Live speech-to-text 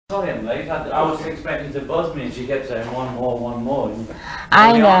Sorry I'm late. I was expecting to buzz me and she kept saying one more, one more.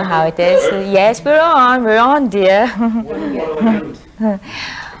 I know how it is. Yes, we're on, dear. What do I do?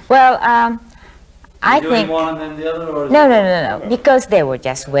 Well, I think... one and then the other, or No, because they were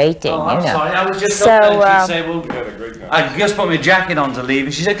just waiting, I'm you know. sorry, I was just so, up there and she'd say, well, I just put my jacket on to leave,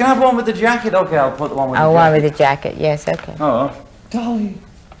 and she said, can I have one with the jacket? Okay, I'll put the one with the jacket. one with the jacket, yes, okay. Oh, Dolly.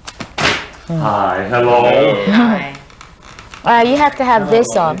 Hi, hello. Hi. You have to have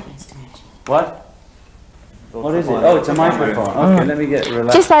this on. What? What is it? Oh, it's a microphone. Okay, let me get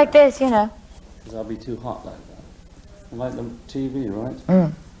relaxed. Just like this, you know. Because I'll be too hot like that. I like the TV,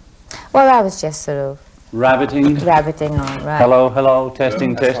 right? Well, I was just sort of... Rabbiting on, right. Hello,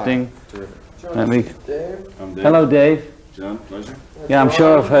 testing. Let me... Dave? I'm Dave. Hello, Dave. John, pleasure. Yeah, I'm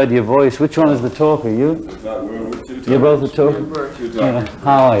sure I've heard your voice. Which one is the talker? You? You're both the talker? Yeah.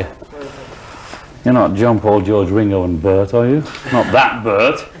 How are you? You're not John Paul, George, Ringo and Bert, are you? Not that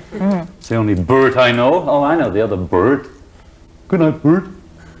Bert. It's the only Bert I know. Oh, I know the other Bert. Good night, Bert.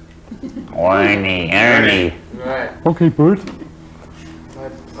 Ernie. Right. Okay, Bert. I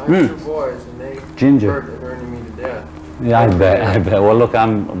have two boys, and they Ginger. hurt and earning me to death. Yeah, I bet. Well, look,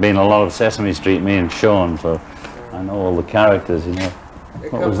 I'm being a lot of Sesame Street, me and Sean, so I know all the characters, you know.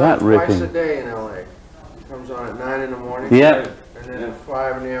 It What comes was that on ripping? twice a day in L.A. It comes on at 9 in the morning. Yeah. And then at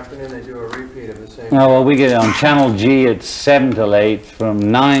 5 in the afternoon, they do a repeat of the same. Oh, well, we get it on Channel G at 7 till 8,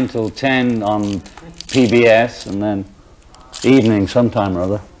 from 9 till 10 on PBS, and then evening sometime or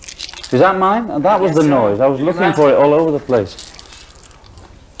other. Is that mine? That was the noise. I was looking for it all over the place.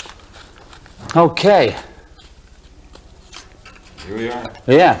 Okay. Here we are.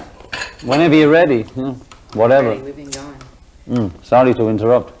 Yeah. Whenever you're ready. Whatever. We've been going. Sorry to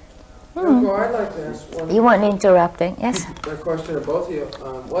interrupt. Yoko, I'd like to ask one You weren't interrupting, yes? question of both of you.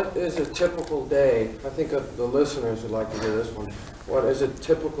 What is a typical day? I think of the listeners would like to hear this one. What is a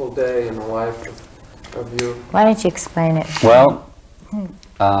typical day in the life of you? Why don't you explain it? Well,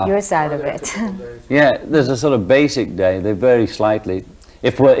 Your side of What are it. typical days? yeah, there's a sort of basic day. They vary slightly.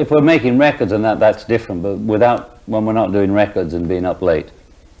 If we're making records and that's different, but when we're not doing records and being up late.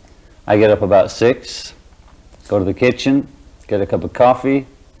 I get up about 6, go to the kitchen, get a cup of coffee,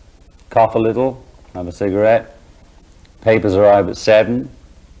 cough a little, have a cigarette. Papers arrive at 7.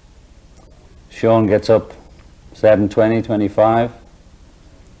 Sean gets up 7:20, 25.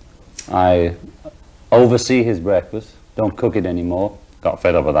 I oversee his breakfast, don't cook it anymore. Got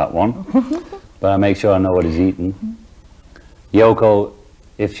fed up with that one. But I make sure I know what he's eating. Yoko,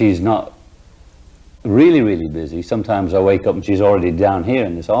 if she's not really busy, sometimes I wake up and she's already down here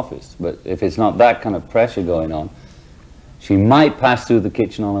in this office. But if it's not that kind of pressure going on, she might pass through the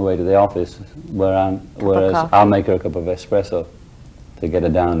kitchen on her way to the office, whereas I'll make her a cup of espresso to get her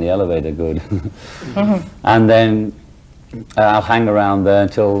down in the elevator good. And then I'll hang around there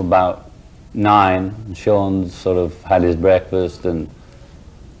until about 9. Sean's sort of had his breakfast, and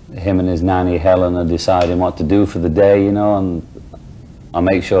him and his nanny Helen are deciding what to do for the day, you know, and I'll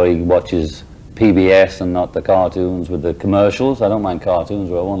make sure he watches PBS and not the cartoons with the commercials. I don't mind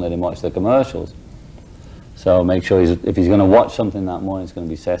cartoons, but I won't let him watch the commercials. So make sure if he's going to watch something that morning, it's going to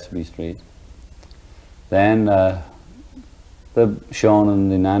be Sesame Street. Then Sean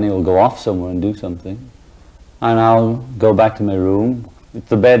and the nanny will go off somewhere and do something. And I'll go back to my room. It's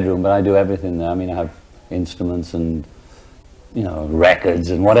the bedroom, but I do everything there. I mean, I have instruments and, you know,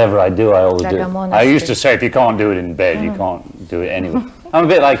 records and whatever I do, I always do. I used to say, if you can't do it in bed, you can't do it anyway. I'm a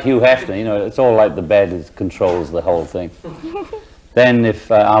bit like Hugh Hefner, you know, it's all like the bed controls the whole thing. Then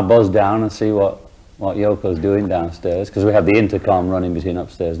if I'll buzz down and see what Yoko's doing downstairs, because we have the intercom running between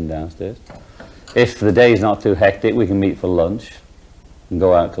upstairs and downstairs. If the day's not too hectic, we can meet for lunch and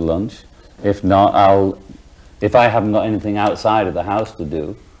go out to lunch. If not, if I haven't got anything outside of the house to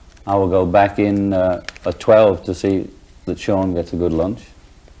do, I will go back in at 12 to see that Sean gets a good lunch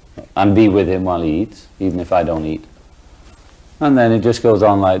and be with him while he eats, even if I don't eat. And then it just goes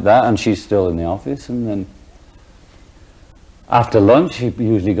on like that, and she's still in the office, and then after lunch, he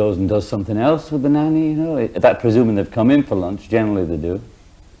usually goes and does something else with the nanny, you know, that presuming they've come in for lunch, generally they do.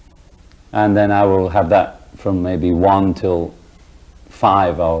 And then I will have that from maybe 1 till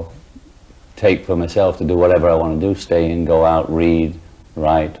 5, I'll take for myself to do whatever I want to do, stay in, go out, read,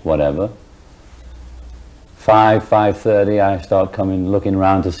 write, whatever. 5:30, I start looking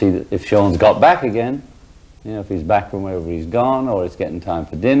around to see if Sean's got back again, you know, if he's back from wherever he's gone, or it's getting time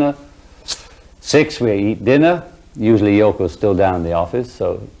for dinner. 6, we eat dinner. Usually Yoko's still down in the office,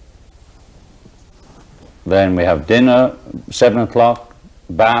 so then we have dinner, 7 o'clock,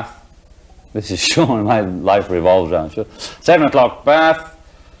 bath. This is Sean, my life revolves around Sean. 7 o'clock, bath.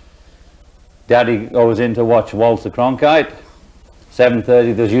 Daddy goes in to watch Walter Cronkite.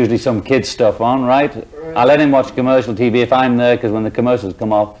 7:30, there's usually some kids stuff on, right? I let him watch commercial TV if I'm there, because when the commercials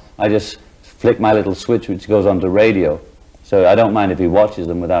come off, I just flick my little switch which goes onto radio. So I don't mind if he watches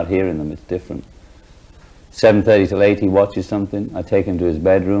them without hearing them, it's different. 7:30 till 8 he watches something, I take him to his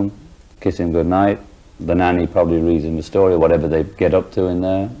bedroom, kiss him goodnight, the nanny probably reads him a story, whatever they get up to in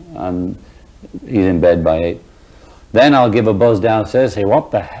there, and he's in bed by 8. Then I'll give a buzz downstairs, say,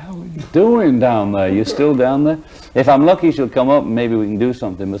 what the hell are you doing down there? You still down there? If I'm lucky, she'll come up and maybe we can do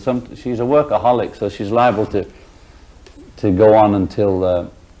something, but she's a workaholic, so she's liable to go on until,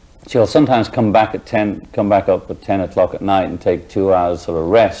 she'll sometimes come back up at 10 o'clock at night and take 2 hours sort of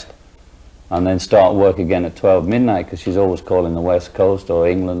rest, and then start work again at 12 midnight, because she's always calling the West Coast or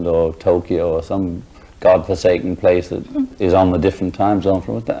England or Tokyo or some godforsaken place that is on the different time zone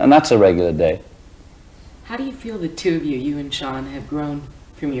from us, and that's a regular day. How do you feel the two of you, you and Sean, have grown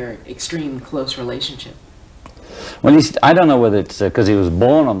from your extreme close relationship? Well, I don't know whether it's because he was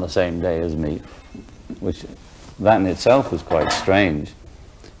born on the same day as me, which that in itself was quite strange.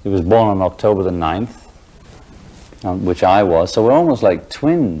 He was born on October the 9th, which I was, so we're almost like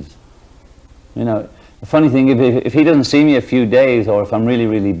twins. You know, the funny thing, if he doesn't see me a few days, or if I'm really,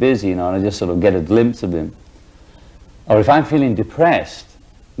 really busy, you know, and I just sort of get a glimpse of him, or if I'm feeling depressed,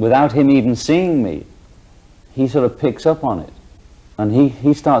 without him even seeing me, he sort of picks up on it, and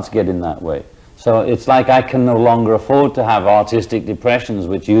he starts getting that way. So it's like I can no longer afford to have artistic depressions,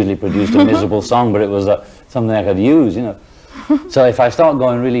 which usually produced a miserable song, but it was something I could use, you know. So if I start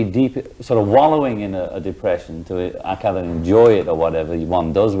going really deep, sort of wallowing in a depression, I kind of enjoy it or whatever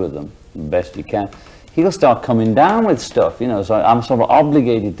one does with them, the best you can, he'll start coming down with stuff, you know, so I'm sort of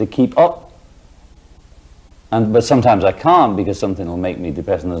obligated to keep up. But sometimes I can't, because something will make me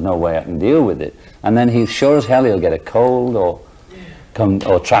depressed and there's no way I can deal with it. And then he's sure as hell he'll get a cold or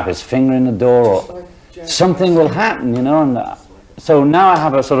trap his finger in the door, or something will happen, you know. And so now I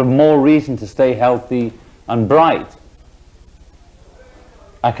have a sort of more reason to stay healthy and bright.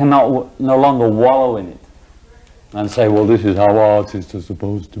 I cannot no longer wallow in it and say, well, this is how artists are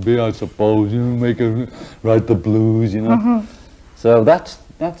supposed to be, I suppose, you know, write the blues, you know. So that's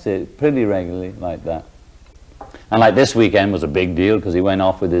it, pretty regularly like that. And like this weekend was a big deal, because he went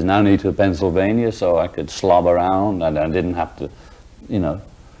off with his nanny to Pennsylvania, so I could slob around and I didn't have to, you know.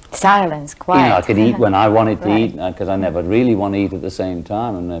 Silence, quiet. You know, I could eat when I wanted to eat, because I never really want to eat at the same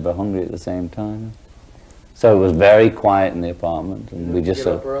time. I'm never hungry at the same time. So it was very quiet in the apartment, and we just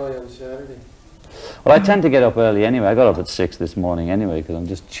get up early on Saturday. Well, I tend to get up early anyway. I got up at 6 this morning anyway, because I'm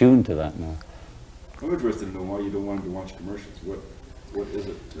just tuned to that now. I'm interested in why you don't want him to watch commercials. What is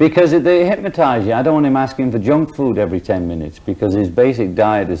it? Because they hypnotize you. I don't want him asking for junk food every 10 minutes, because his basic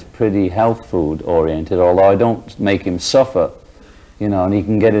diet is pretty health food oriented, although I don't make him suffer, you know, and he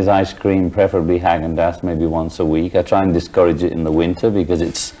can get his ice cream, preferably Häagen-Dazs, maybe once a week. I try and discourage it in the winter, because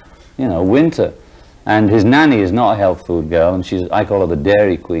it's, you know, winter. And his nanny is not a health food girl, and I call her the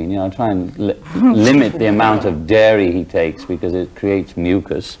dairy queen. You know, I try and limit the amount of dairy he takes, because it creates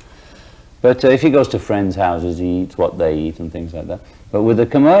mucus. But if he goes to friends' houses, he eats what they eat and things like that. But with the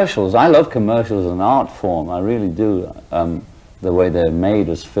commercials, I love commercials as an art form, I really do. The way they're made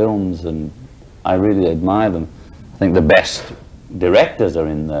as films, and I really admire them. I think the best directors are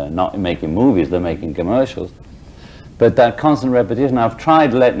in there, not making movies, they're making commercials. But that constant repetition, I've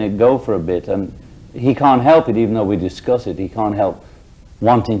tried letting it go for a bit, and he can't help it, even though we discuss it. He can't help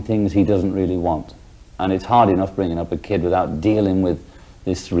wanting things he doesn't really want. And it's hard enough bringing up a kid without dealing with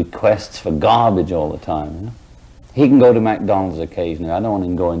these requests for garbage all the time, you know? He can go to McDonald's occasionally. I don't want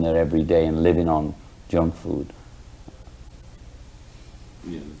him going there every day and living on junk food.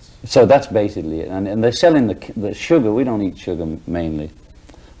 Yeah, so that's basically it. And they're selling the sugar. We don't eat sugar mainly,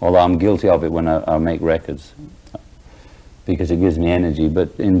 although I'm guilty of it when I make records, because it gives me energy.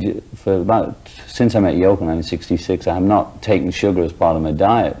 But since I met Yoko in 1966, I have not taken sugar as part of my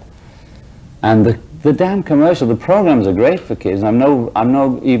diet. And the damn commercial, the programs are great for kids. I'm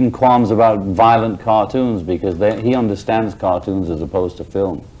no even qualms about violent cartoons, because he understands cartoons as opposed to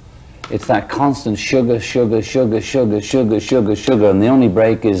film. It's that constant sugar, sugar, sugar, sugar, sugar, sugar, sugar, and the only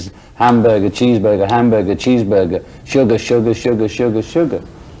break is hamburger, cheeseburger, hamburger, cheeseburger, sugar, sugar, sugar, sugar, sugar.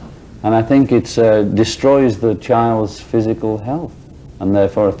 And I think it destroys the child's physical health, and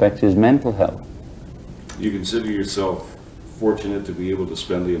therefore affects his mental health. You consider yourself fortunate to be able to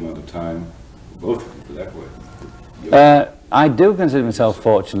spend the amount of time, both of you for that way? I do consider myself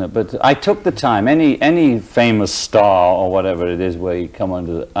fortunate, but I took the time. Any famous star or whatever it is where you come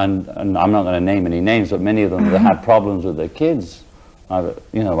under, and I'm not going to name any names, but many of them that had problems with their kids, either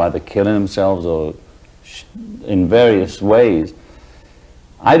killing themselves or in various ways.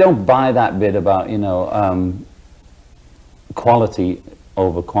 I don't buy that bit about, quality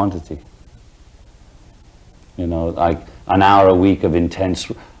over quantity. You know, like an hour a week of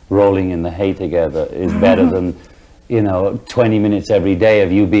intense rolling in the hay together is better than, you know, 20 minutes every day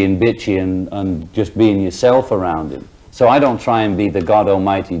of you being bitchy and just being yourself around him. So I don't try and be the God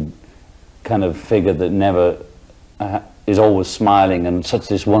Almighty kind of figure that never is always smiling and such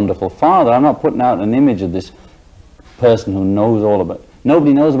this wonderful father. I'm not putting out an image of this person who knows all about.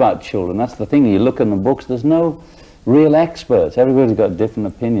 Nobody knows about children. That's the thing. You look in the books, there's no real experts. Everybody's got a different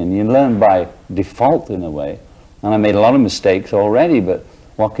opinion. You learn by default in a way. And I made a lot of mistakes already, but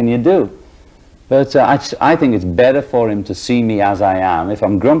what can you do? But I think it's better for him to see me as I am. If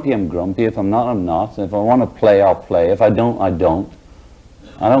I'm grumpy, I'm grumpy. If I'm not, I'm not. If I want to play, I'll play. If I don't, I don't.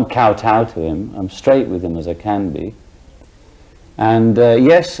 I don't kowtow to him. I'm straight with him as I can be. And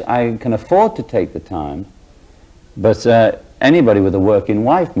yes, I can afford to take the time, but anybody with a working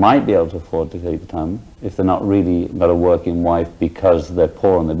wife might be able to afford to take the time if they're not really got a working wife because they're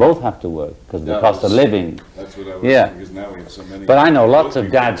poor and they both have to work because of the cost of living. That's what I was yeah. saying, because now we have so many. But I know lots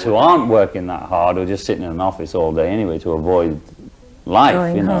of dads who aren't working that hard, who are just sitting in an office all day anyway to avoid life,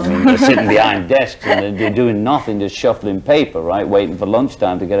 Going you know. home. I mean, they're sitting behind desks and they're doing nothing, just shuffling paper, right, waiting for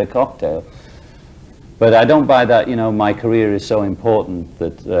lunchtime to get a cocktail. But I don't buy that, you know, my career is so important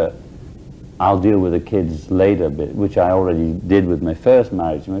that I'll deal with the kids later, which I already did with my first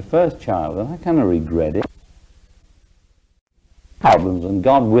marriage, my first child, and I kind of regret it. Problems, and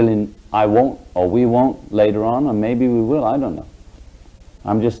God willing, I won't, or we won't later on, or maybe we will, I don't know.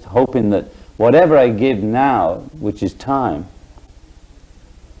 I'm just hoping that whatever I give now, which is time,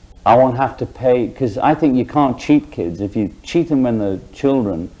 I won't have to pay, because I think you can't cheat kids. If you cheat them when they're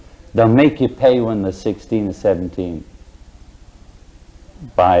children, they'll make you pay when they're 16 or 17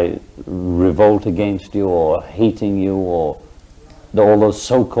 by revolt against you or hating you or all those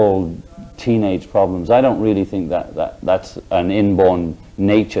so-called teenage problems. I don't really think that's an inborn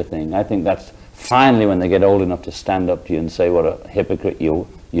nature thing. I think that's finally when they get old enough to stand up to you and say what a hypocrite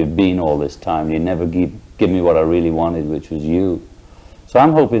you've been all this time. You never give me what I really wanted, which was you. So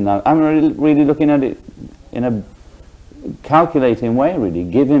I'm hoping that, I'm really looking at it in a calculating way, really.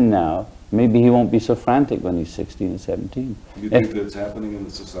 Give him now. Maybe he won't be so frantic when he's 16 or 17. You think that's happening in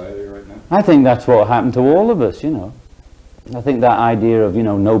the society right now? I think that's what happened to all of us, you know. I think that idea of, you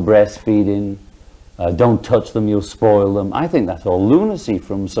know, no breastfeeding, don't touch them, you'll spoil them. I think that's all lunacy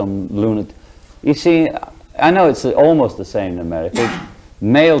from some lunatic. You see, I know it's almost the same in America.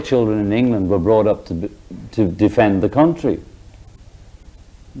 Male children in England were brought up to defend the country.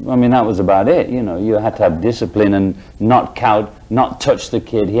 I mean, that was about it, you know. You had to have discipline and not touch the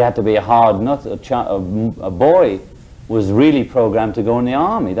kid. He had to be a hard nut. A boy was really programmed to go in the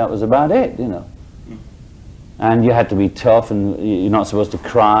army. That was about it, you know. And you had to be tough, and you're not supposed to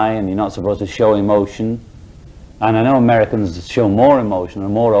cry, and you're not supposed to show emotion. And I know Americans show more emotion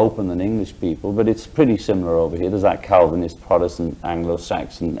and more open than English people, but it's pretty similar over here. There's that Calvinist, Protestant,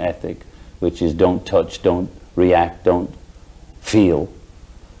 Anglo-Saxon ethic, which is don't touch, don't react, don't feel.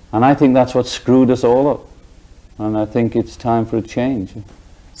 And I think that's what screwed us all up. And I think it's time for a change.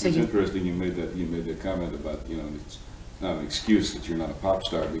 So it's interesting you made that comment about, you know, it's not an excuse that you're not a pop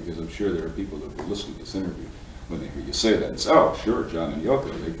star, because I'm sure there are people that will listen to this interview when they hear you say that and say, oh, sure, John and Yoko,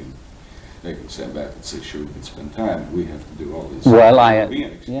 they can stand back and say, sure, we can spend time. We have to do all these. Well,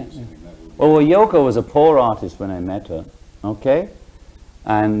 yeah. Well, Yoko was a poor artist when I met her, okay?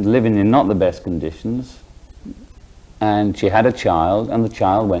 And living in not the best conditions. And she had a child, and the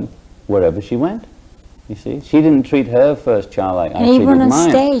child went wherever she went. You see, she didn't treat her first child like I treated mine. Even on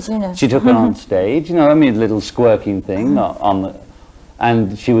stage, you know. She took her on stage, you know. I mean, a little squirking thing on the,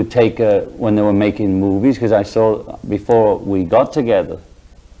 and she would take her when they were making movies, because I saw before we got together.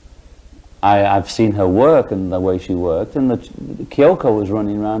 I've seen her work and the way she worked, and the Kyoko was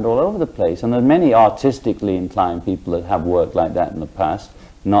running around all over the place. And there are many artistically inclined people that have worked like that in the past.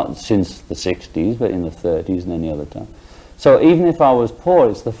 Not since the 60s, but in the 30s and any other time. So even if I was poor,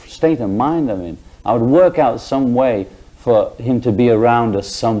 it's the state of mind I'm in. I would work out some way for him to be around us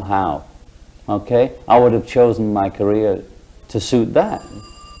somehow. Okay? I would have chosen my career to suit that.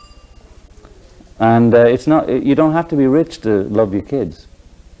 And it's not, you don't have to be rich to love your kids.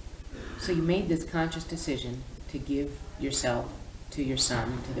 So you made this conscious decision to give yourself to your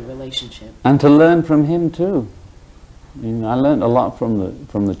son, to the relationship. And to learn from him too. You know, I learned a lot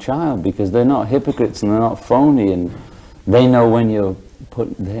from the child, because they're not hypocrites and they're not phony, and they know when you're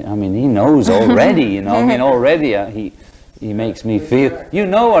I mean, he knows already, you know. I mean, already he makes me feel. You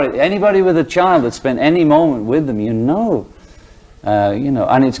know, anybody with a child that spent any moment with them, you know,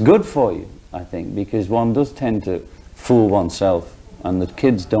 and it's good for you, I think, because one does tend to fool oneself, and the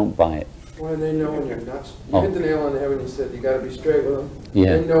kids don't buy it. Why they know when you're not. You Oh. hit the nail on the head when you said you got to be straight with them.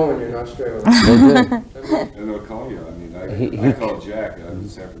 Yeah. They know when you're not straight with them. They do. I mean, And they'll call you. I mean, He- I called Jack. I was in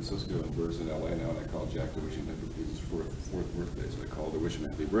San Francisco and Bert's in LA now, and I called Jack to wish him his fourth birthday. So I called to wish him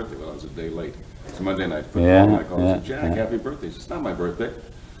happy birthday. Well, I was a day late. So Monday night football, Yeah, and I called and said, yeah, Jack, yeah. happy birthday. He said, it's not my birthday.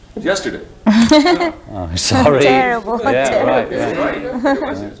 It's yesterday. Oh, sorry. Terrible, Yeah, terrible. right. Yeah, Yeah. right. It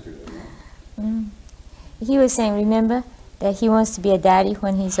was yesterday. He was saying, remember, that he wants to be a daddy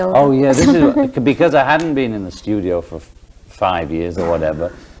when he's older. Oh yeah, this is because I hadn't been in the studio for 5 years or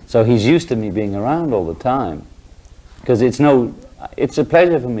whatever. So he's used to me being around all the time. Because it's a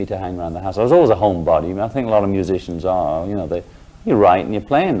pleasure for me to hang around the house. I was always a homebody. I mean, I think a lot of musicians are. You know, you write and you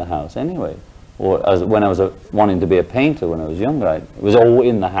play in the house anyway. Or when I was wanting to be a painter when I was younger, it was all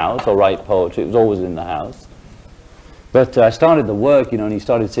in the house. Or write poetry. It was always in the house. But I started the work, you know, and he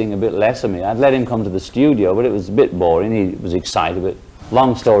started seeing a bit less of me. I'd let him come to the studio, but it was a bit boring. He was excited, but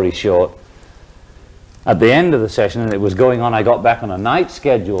long story short, at the end of the session, and it was going on, I got back on a night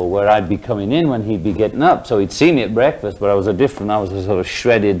schedule where I'd be coming in when he'd be getting up. So he'd see me at breakfast, but I was a sort of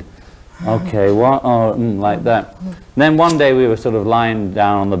shredded, okay, what, oh, like that. And then one day we were sort of lying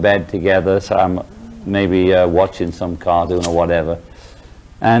down on the bed together, so I'm maybe watching some cartoon or whatever.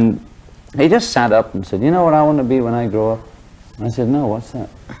 And he just sat up and said, you know what I want to be when I grow up? And I said, no, what's that?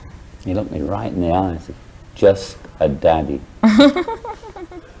 He looked me right in the eye and said, just a daddy.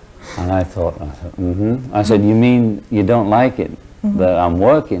 And I thought, mm-hmm. I said, you mean you don't like it that I'm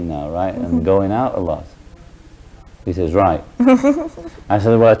working now, right, and going out a lot? He says, right. I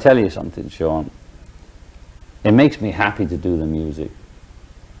said, well, I'll tell you something, Sean. It makes me happy to do the music.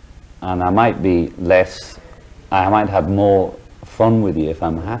 And I might have more fun with you if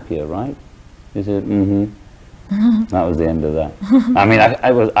I'm happier, right? He said, mm-hmm. That was the end of that. I mean,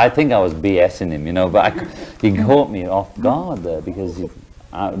 I think I was BSing him, you know, but he caught me off guard there because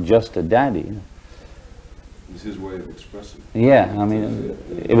just a daddy. You know. It's his way of expressing. Yeah, I mean,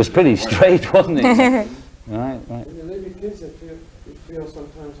 it was pretty straight, wasn't it? Right, right. When you leave your kids, you feel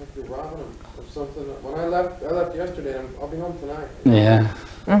sometimes like you're robbing them of something. When I left yesterday, and I'll be home tonight. Yeah.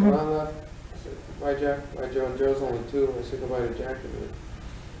 When I left, I said, bye Jack, bye Joe, and Joe's only 2, I said goodbye to Jack and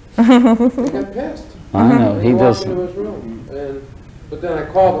he got pissed. I know, he walked does. into his room, but then I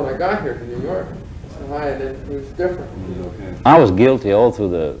called when I got here to New York. I said hi, and then he was different. Okay. I was guilty all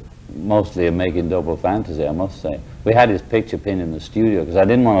through mostly of making Double Fantasy, I must say. We had his picture pinned in the studio because I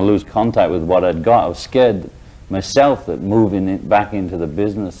didn't want to lose contact with what I'd got. I was scared myself that moving it back into the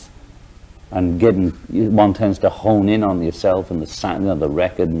business and one tends to hone in on yourself and the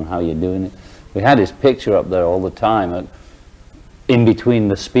record and how you're doing it. We had his picture up there all the time in between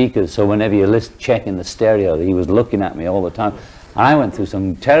the speakers, so whenever you're checking the stereo, he was looking at me all the time. I went through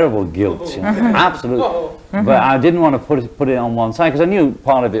some terrible guilt, you know, absolutely. But I didn't want to put it on one side because I knew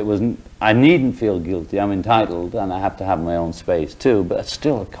part of it was I needn't feel guilty. I'm entitled, and I have to have my own space too. But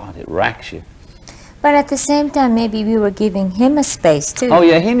still, God, it racks you. But at the same time, maybe we were giving him a space too. Oh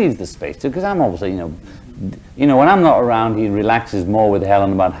yeah, he needs the space too because I'm obviously, you know, when I'm not around, he relaxes more with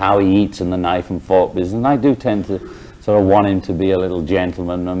Helen about how he eats and the knife and fork business. And I do tend to sort of want him to be a little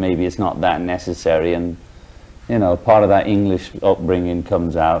gentleman, or maybe it's not that necessary. And you know, part of that English upbringing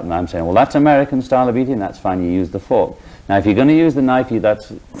comes out, and I'm saying, well, that's American style of eating, that's fine, you use the fork. Now, if you're going to use the knife,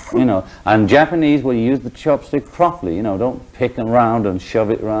 that's, you know, and Japanese, well, you use the chopstick properly, you know, don't pick around and shove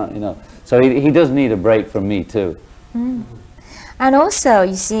it around, you know. So he does need a break from me, too. Mm. And also,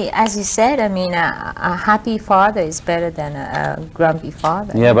 you see, as you said, I mean, a happy father is better than a grumpy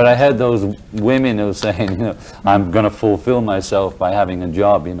father. Yeah, but I heard those women who were saying, you know, I'm going to fulfill myself by having a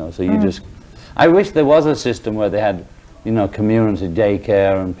job, you know, so you just... I wish there was a system where they had, you know, community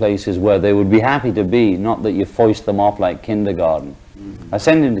daycare and places where they would be happy to be, not that you foist them off like kindergarten. I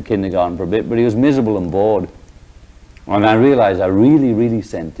sent him to kindergarten for a bit, but he was miserable and bored. And I realized I really, really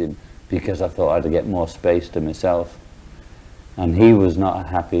sent him because I thought I'd get more space to myself. And he was not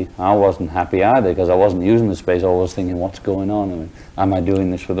happy. I wasn't happy either because I wasn't using the space. I was thinking, what's going on? I mean, am I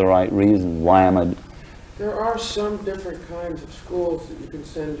doing this for the right reasons? Why am I... There are some different kinds of schools that you can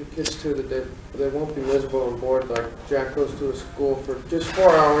send your kids to that they won't be miserable and bored. Like Jack goes to a school for just 4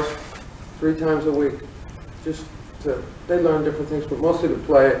 hours, 3 times a week. They learn different things, but mostly to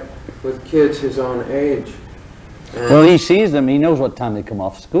play with kids his own age. Well, he sees them. He knows what time they come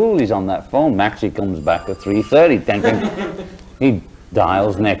off school. He's on that phone. Maxie comes back at 3:30. Thinking he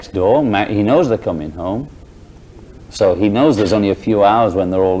dials next door. He knows they're coming home. So he knows there's only a few hours when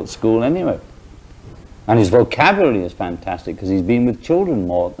they're all at school anyway. And his vocabulary is fantastic because he's been with children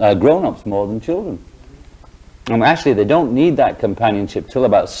grown-ups more than children. And actually, they don't need that companionship till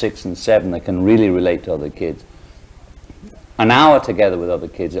about 6 and 7. They can really relate to other kids. An hour together with other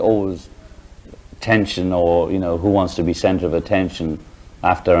kids, it always tension, or, you know, who wants to be center of attention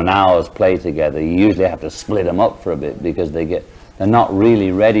after an hour's play together. You usually have to split them up for a bit because they're not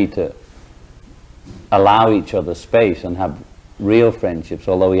really ready to allow each other space and have real friendships,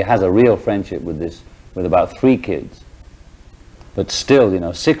 although he has a real friendship with about 3 kids. But still, you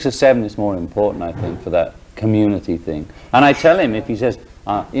know, 6 or 7 is more important, I think, for that community thing. And I tell him, if he says,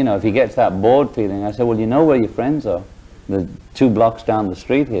 you know, if he gets that bored feeling, I say, well, you know where your friends are? They're 2 blocks down the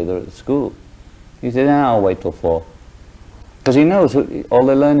street here, they're at the school. He said, I'll wait till 4. Because he knows all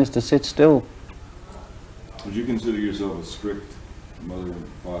they learn is to sit still. Would you consider yourself a strict mother and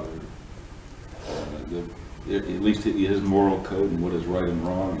father? At least his moral code and what is right and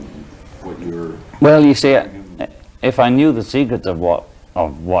wrong, and what you're... Well, you see, if I knew the secrets of what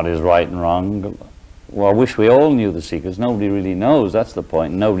is right and wrong, well, I wish we all knew the secrets. Nobody really knows, that's the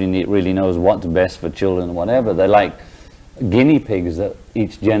point. Nobody really knows what's best for children or whatever. They're like guinea pigs that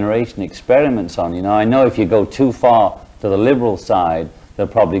each generation experiments on. You know, I know if you go too far to the liberal side, they'll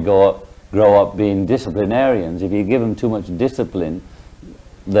probably grow up being disciplinarians. If you give them too much discipline,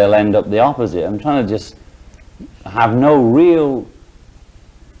 they'll end up the opposite. I'm trying to just have no real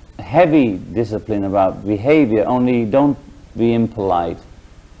heavy discipline about behavior, only don't be impolite,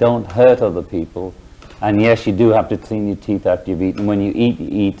 don't hurt other people, and yes, you do have to clean your teeth after you've eaten. When you eat, you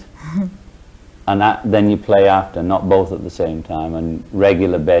eat, and then you play after, not both at the same time, and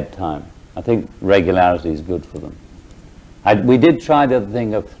regular bedtime. I think regularity is good for them. We did try the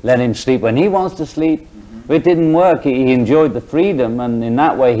thing of let him sleep when he wants to sleep. It didn't work. He enjoyed the freedom, and in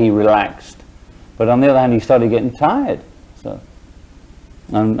that way he relaxed. But on the other hand, he started getting tired, so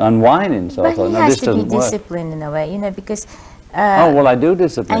and whining. So I thought, he no, has this to be doesn't work. disciplined in a way, you know, because. Oh well, I do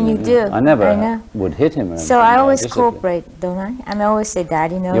discipline and you him. do. I never I know. would hit him. Or So anything, I but always discipline. cooperate, don't I? And I always say,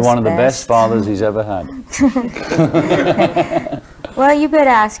 Daddy knows You're one of the best best. fathers he's ever had. Well, you better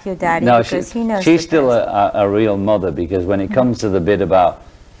ask your daddy, No, because he knows. she's the still best. a real mother, because when it comes to the bit about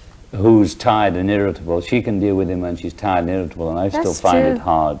who's tired and irritable, she can deal with him when she's tired and irritable, and I still That's find true. it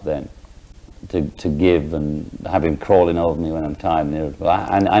hard then to give and have him crawling over me when I'm tired and irritable.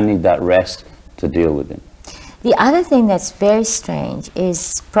 I need that rest to deal with him. The other thing that's very strange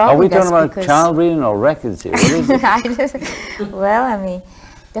is Are probably we talking about because child reading or records here? What is it? well, I mean,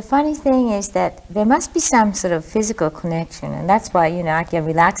 the funny thing is that there must be some sort of physical connection, and that's why, you know, I can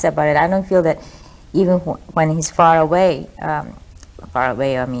relax about it. I don't feel that even when he's far away, I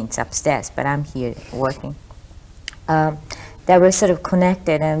mean, it's upstairs, but I'm here working, that we're sort of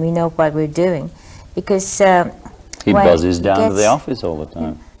connected and we know what we're doing. Because He when buzzes down to gets- the office all the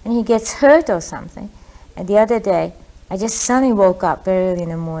time. and he gets hurt or something. And the other day, I just suddenly woke up very early in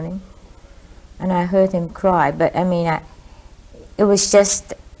the morning, and I heard him cry. But I mean, it was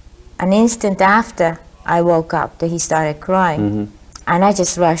just an instant after I woke up that he started crying, and I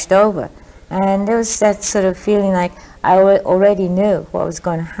just rushed over. And there was that sort of feeling like I already knew what was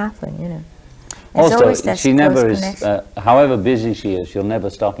going to happen, you know. It's always Also, that she close never is, connection. however busy she is, she'll never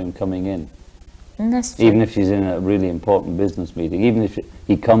stop him coming in. And that's true. Even if she's in a really important business meeting, even if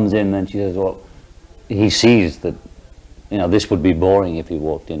he comes in, then she says, well, he sees that, you know, this would be boring if he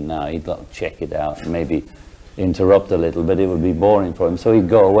walked in now. He'd like check it out and maybe interrupt a little, but it would be boring for him, so he'd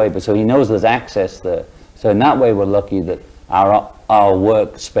go away. But so he knows there's access there. So in that way, we're lucky that our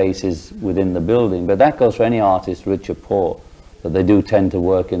workspace is within the building. But that goes for any artist, rich or poor, that they do tend to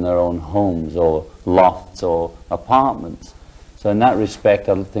work in their own homes or lofts or apartments. So in that respect,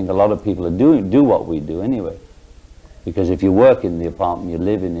 I think a lot of people do what we do anyway. Because if you work in the apartment, you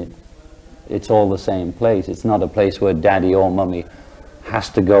live in it, it's all the same place. It's not a place where daddy or mummy has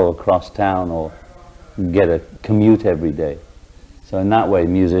to go across town or get a commute every day. So in that way,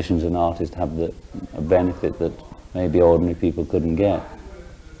 musicians and artists have a benefit that maybe ordinary people couldn't get.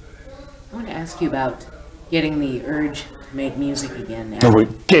 I want to ask you about getting the urge to make music again now. Oh,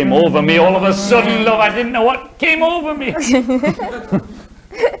 it came over me all of a sudden, love. I didn't know what came over me.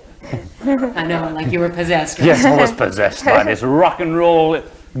 I know, like you were possessed. Right? Yes, I was possessed by this rock and roll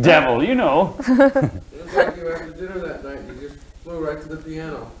devil, you know. It was like you after dinner that night, you just flew right to the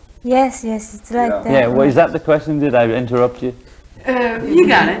piano. Yes, it's like that. Yeah, well, is that the question? Did I interrupt you? You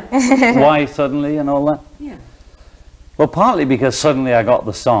got it. Why suddenly and all that? Yeah. Well, partly because suddenly I got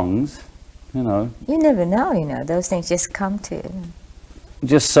the songs, you know. You never know, you know, those things just come to you.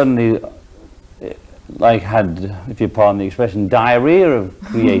 Just suddenly, like, had, if you pardon the expression, diarrhea of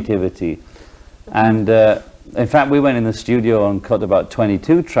creativity. And in fact, we went in the studio and cut about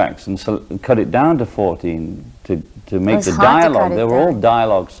 22 tracks and cut it down to 14 to make was the hard to cut dialogue. it They were all down.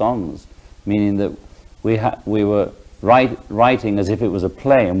 dialogue songs, meaning that we were writing as if it was a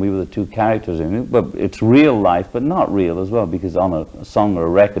play and we were the two characters in it. But it's real life, but not real as well, because on a song or a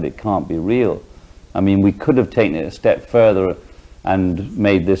record it can't be real. I mean, we could have taken it a step further and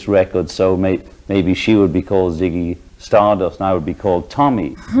made this record so maybe she would be called Ziggy Stardust and I would be called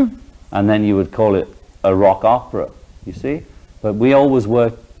Tommy. And then you would call it a rock opera, you see? But we always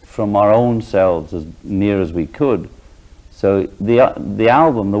worked from our own selves as near as we could. So the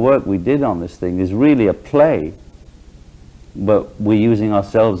album, the work we did on this thing is really a play, but we're using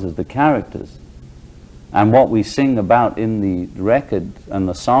ourselves as the characters. And what we sing about in the record and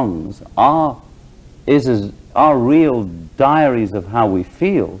the songs are real diaries of how we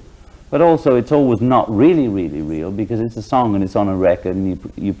feel, but also it's always not really real because it's a song and it's on a record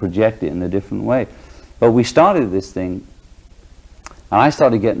and you project it in a different way. But we started this thing and I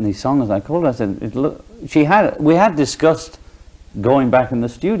started getting these songs and I called her, I said, we had discussed going back in the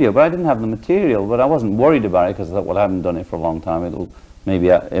studio, but I didn't have the material, but I wasn't worried about it because I thought, well, I haven't done it for a long time, maybe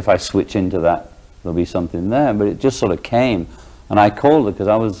if I switch into that there'll be something there. But it just sort of came and I called her because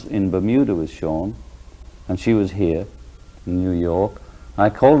I was in Bermuda with Sean and she was here in New York. I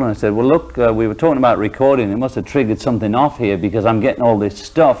called her and I said, well, look, we were talking about recording. It must have triggered something off here because I'm getting all this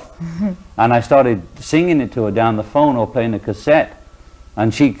stuff. And I started singing it to her down the phone or playing a cassette.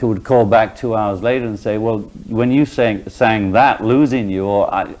 And she would call back 2 hours later and say, well, when you sang that, Losing You,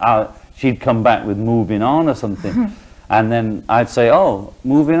 or she'd come back with Moving On or something. And then I'd say, oh,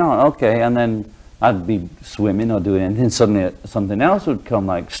 Moving On, okay. And then I'd be swimming or doing anything. Suddenly something else would come,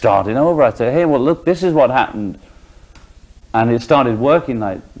 like starting over. I'd say, hey, well, look, this is what happened. And it started working,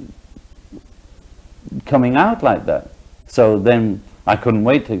 like coming out like that. So then I couldn't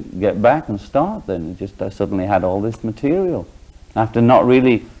wait to get back and start then. I suddenly had all this material. After not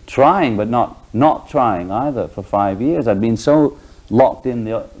really trying, but not trying either for 5 years. I'd been so locked in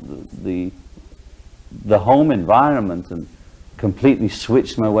the home environment and completely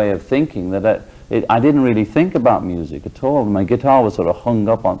switched my way of thinking that I didn't really think about music at all. My guitar was sort of hung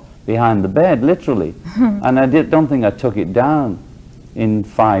up behind the bed, literally. And I don't think I took it down in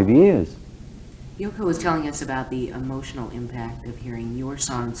 5 years. Yoko was telling us about the emotional impact of hearing your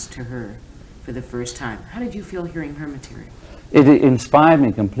songs to her for the first time. How did you feel hearing her material? It inspired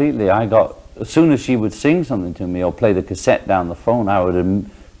me completely. As soon as she would sing something to me or play the cassette down the phone, I would,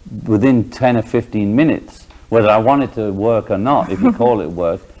 within 10 or 15 minutes, whether I wanted to work or not, if you call it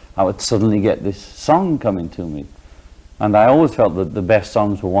work, I would suddenly get this song coming to me. And I always felt that the best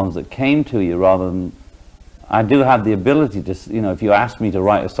songs were ones that came to you rather than... I do have the ability to, you know, if you ask me to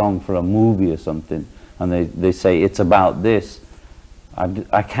write a song for a movie or something, and they say it's about this,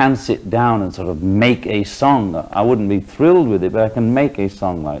 I can sit down and sort of make a song. I wouldn't be thrilled with it, but I can make a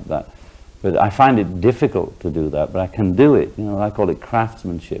song like that. But I find it difficult to do that, but I can do it. You know, I call it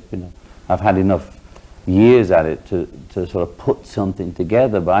craftsmanship. You know, I've had enough years at it to sort of put something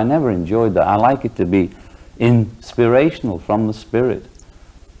together, but I never enjoyed that. I like it to be inspirational from the spirit.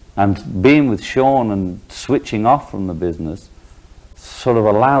 And being with Sean and switching off from the business sort of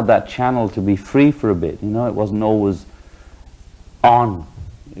allowed that channel to be free for a bit. You know, it wasn't always on,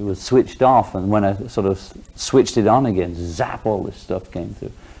 it was switched off, and when I sort of switched it on again, zap, all this stuff came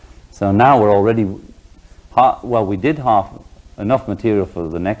through. So now we're already, well, we did enough material for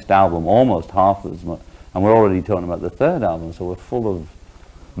the next album, almost half as much, and we're already talking about the third album, so we're full of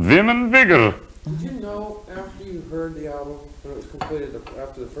vim and vigor. Did you know after you heard the album, when it was completed,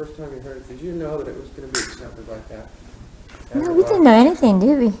 after the first time you heard it, did you know that it was going to be accepted like that? No, we didn't know anything,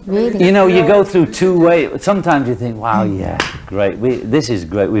 did we? Really? You know, you go through two ways. Sometimes you think, wow, yeah, great, this is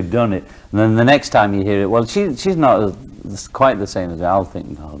great, we've done it. And then the next time you hear it, well, she's not quite the same as me. I'll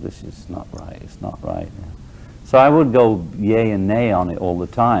think, no, this is not right, it's not right. So I would go yay and nay on it all the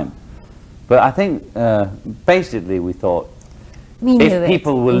time. But I think, basically, we thought, if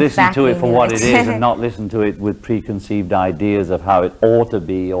people will listen to it for what it is and not listen to it with preconceived ideas of how it ought to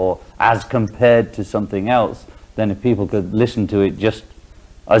be or as compared to something else, then if people could listen to it just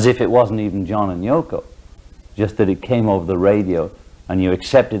as if it wasn't even John and Yoko, just that it came over the radio and you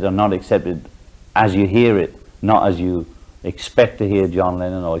accept it or not accept it as you hear it, not as you expect to hear John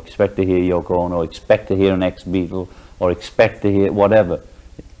Lennon or expect to hear Yoko Ono or expect to hear an ex-Beatle or expect to hear whatever,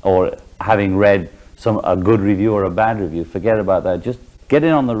 or having read a good review or a bad review. Forget about that. Just get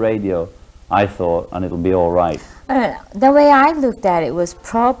it on the radio, I thought, and it'll be all right. The way I looked at it was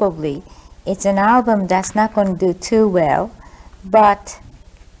probably it's an album that's not going to do too well, but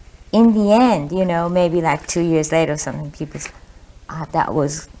in the end, you know, maybe like 2 years later or something, people say, that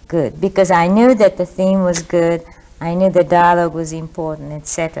was good. Because I knew that the theme was good, I knew the dialogue was important,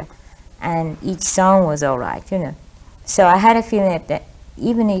 etc. And each song was all right, you know. So I had a feeling that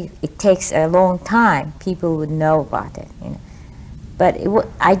even if it takes a long time, people would know about it, you know. But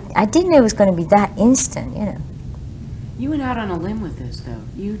I didn't know it was going to be that instant, you know. You went out on a limb with this, though.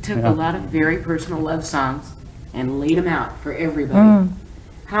 You took a lot of very personal love songs and laid them out for everybody.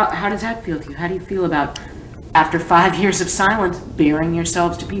 How does that feel to you? How do you feel about, after 5 years of silence, bearing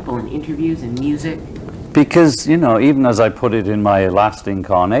yourselves to people in interviews and music? Because, you know, even as I put it in my last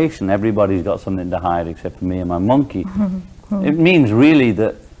incarnation, everybody's got something to hide except for me and my monkey. It means really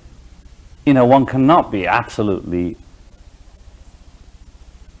that, you know, one cannot be absolutely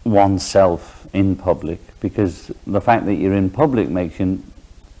oneself in public, because the fact that you're in public makes you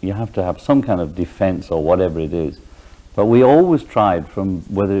have to have some kind of defense or whatever it is. But we always tried, from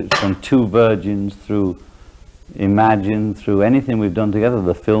whether it's from Two Virgins through Imagine, through anything we've done together,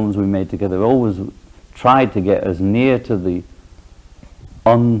 the films we made together, we always tried to get as near to the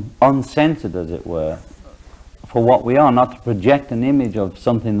uncensored, as it were, for what we are, not to project an image of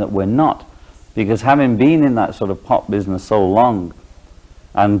something that we're not. Because having been in that sort of pop business so long,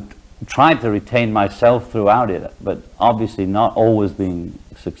 and tried to retain myself throughout it, but obviously not always being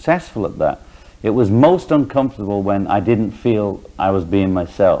successful at that, it was most uncomfortable when I didn't feel I was being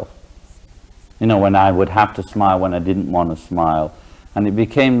myself. You know, when I would have to smile when I didn't want to smile. And it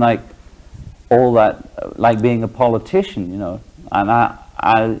became like all that, like being a politician, you know.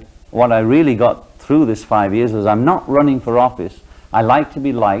 And what I really got through this 5 years was, I'm not running for office. I like to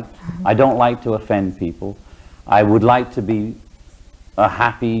be liked. I don't like to offend people. I would like to be a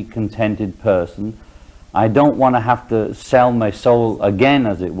happy, contented person. I don't want to have to sell my soul again,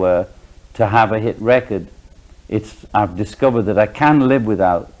 as it were, to have a hit record. I've discovered that I can live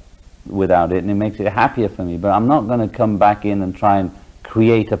without it, and it makes it happier for me. But I'm not going to come back in and try and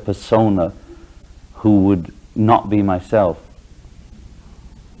create a persona who would not be myself.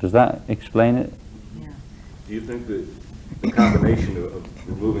 Does that explain it? Yeah. Do you think that the combination of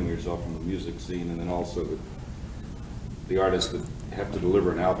removing yourself from the music scene, and then also the artists that have to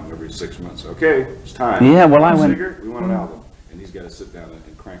deliver an album every 6 months, okay, it's time. Yeah, well, I went... Singer, we want an album. And he's got to sit down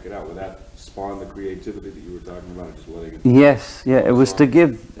and crank it out. Would that spawn the creativity that you were talking about, just letting it... Yes, yeah, it was to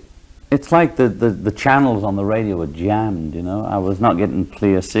give... It's like the channels on the radio were jammed, you know. I was not getting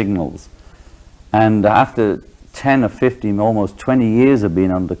clear signals. And after 10 or 15, almost 20 years of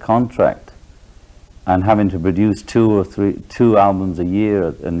being under contract and having to produce two albums a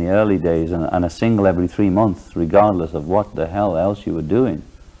year in the early days, and a single every 3 months, regardless of what the hell else you were doing,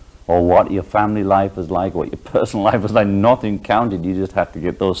 or what your family life was like, what your personal life was like, nothing counted. You just had to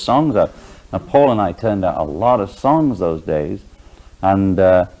get those songs out. Now, Paul and I turned out a lot of songs those days, and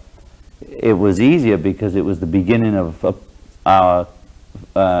it was easier because it was the beginning of our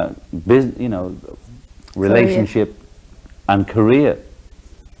relationship and career.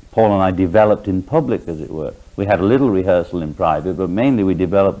 Paul and I developed in public, as it were. We had a little rehearsal in private, but mainly we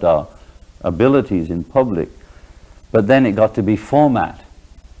developed our abilities in public. But then it got to be format,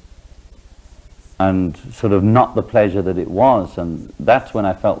 and sort of not the pleasure that it was, and that's when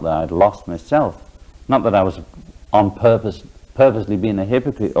I felt that I'd lost myself. Not that I was on purposely being a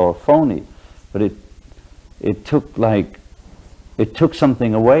hypocrite or a phony, but it took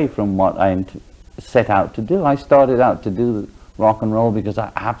something away from what I set out to do. I started out to do rock and roll because I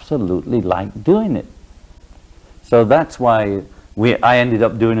absolutely liked doing it. So that's why I ended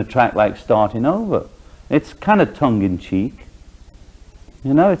up doing a track like Starting Over. It's kind of tongue-in-cheek.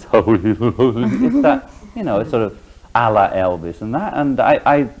 You know, it's it's that, you know, it's sort of a la Elvis and that, and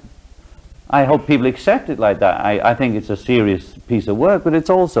I hope people accept it like that. I think it's a serious piece of work, but it's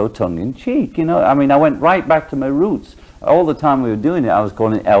also tongue-in-cheek, you know. I mean, I went right back to my roots. All the time we were doing it, I was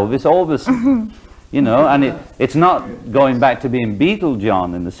calling it Elvis Orbison, you know, and it's not going back to being Beatle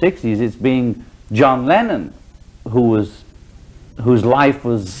John in the 60s, it's being John Lennon, whose life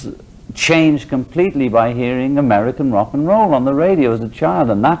was changed completely by hearing American rock and roll on the radio as a child,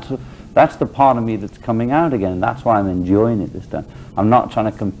 and that's the part of me that's coming out again, and that's why I'm enjoying it this time. I'm not trying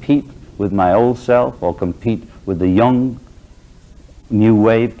to compete with my old self or compete with the young new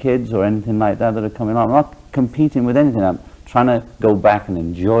wave kids or anything like that are coming on. I'm not competing with anything. I'm trying to go back and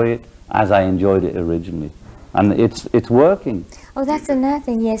enjoy it as I enjoyed it originally, and it's working. Oh, that's another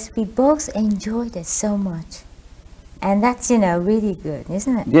thing. Yes, we both enjoyed it so much. And that's, you know, really good,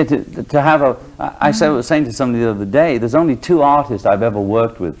 isn't it? Yeah, to have a... I was saying to somebody the other day, there's only 2 artists I've ever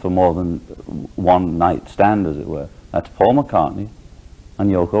worked with for more than one night stand, as it were. That's Paul McCartney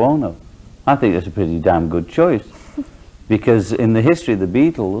and Yoko Ono. I think that's a pretty damn good choice. Because in the history of the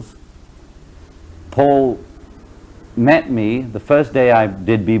Beatles, Paul met me the first day I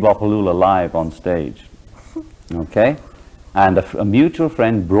did Bebopaloola live on stage. Okay? And a mutual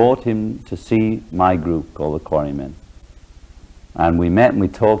friend brought him to see my group called the Quarrymen. And we met and we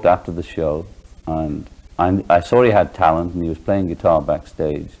talked after the show, and I saw he had talent, and he was playing guitar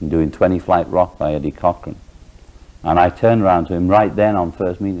backstage and doing 20 Flight Rock by Eddie Cochran. And I turned around to him right then on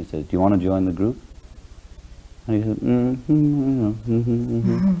first meeting and said, do you want to join the group? And he said,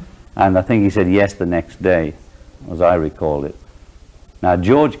 And I think he said yes the next day, as I recall it. Now,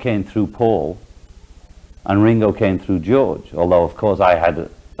 George came through Paul, and Ringo came through George, although, of course, I had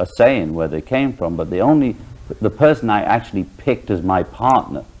a say in where they came from, but the person I actually picked as my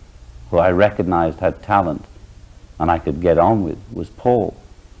partner, who I recognized had talent, and I could get on with, was Paul.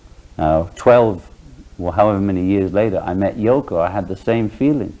 Now, 12, or however many years later, I met Yoko. I had the same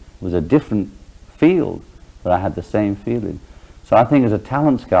feeling. It was a different field, but I had the same feeling. So I think as a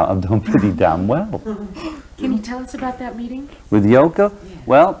talent scout, I've done pretty damn well. Can you tell us about that meeting? With Yoko? Yeah.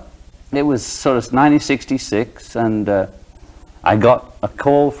 Well, it was sort of 1966, and I got a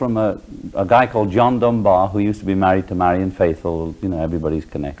call from a guy called John Dunbar, who used to be married to Marian Faithfull. You know, everybody's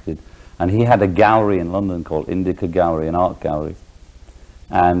connected. And he had a gallery in London called Indica Gallery, an art gallery.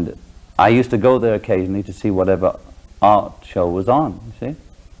 And I used to go there occasionally to see whatever art show was on, you see.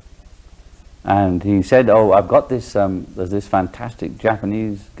 And he said, oh, I've got this, there's this fantastic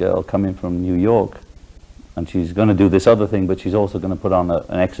Japanese girl coming from New York, and she's going to do this other thing, but she's also going to put on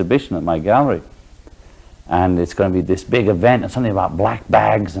an exhibition at my gallery. And it's going to be this big event, and something about black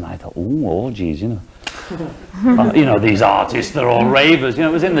bags, and I thought, oh, orgies, you know. You know, these artists, they're all ravers. You know,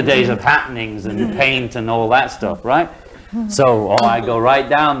 it was in the days of happenings and paint and all that stuff, right? So, I go right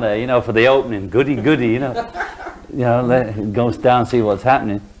down there, you know, for the opening, goody, you know. Goes down, see what's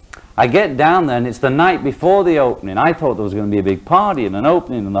happening. I get down there, and it's the night before the opening. I thought there was going to be a big party and an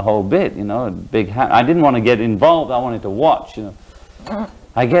opening and the whole bit, you know, a big I didn't want to get involved. I wanted to watch, you know.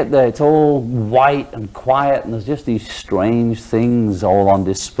 I get there, it's all white and quiet, and there's just these strange things all on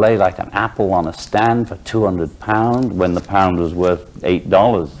display, like an apple on a stand for £200, when the pound was worth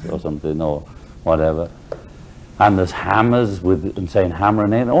 $8 or something, or whatever. And there's hammers and saying hammer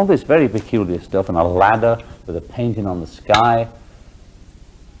and nail, all this very peculiar stuff, and a ladder with a painting on the sky.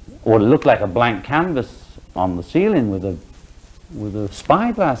 Or it looked like a blank canvas on the ceiling with a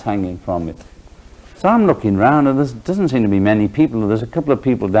spyglass hanging from it. So I'm looking around, and there doesn't seem to be many people. There's a couple of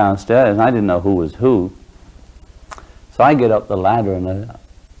people downstairs, and I didn't know who was who. So I get up the ladder, and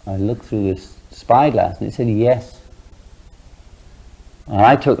I look through this spyglass, and it said yes. And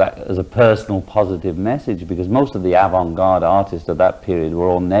I took that as a personal positive message, because most of the avant-garde artists of that period were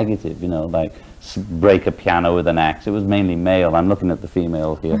all negative, you know, like break a piano with an axe. It was mainly male. I'm looking at the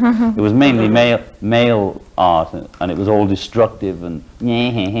female here. It was mainly male art, and it was all destructive and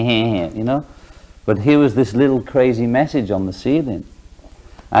you know. But here was this little crazy message on the ceiling.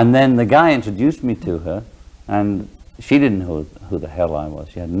 And then the guy introduced me to her, and she didn't know who the hell I was.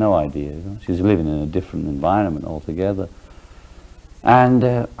 She had no idea. You know? She was living in a different environment altogether. And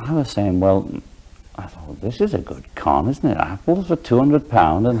I was saying, well, I thought, this is a good con, isn't it? Apples for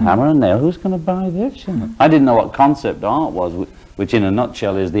 £200 and hammer and nail. Who's going to buy this? You know? I didn't know what concept art was, which in a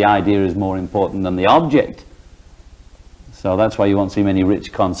nutshell is the idea is more important than the object. So that's why you won't see many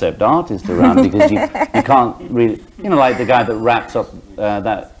rich concept artists around, because you can't really, you know, like the guy that wraps up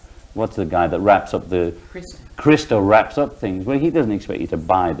what's the guy that wraps up the... Christo wraps up things. Well, he doesn't expect you to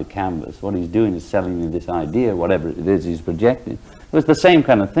buy the canvas. What he's doing is selling you this idea, whatever it is he's projecting. It was the same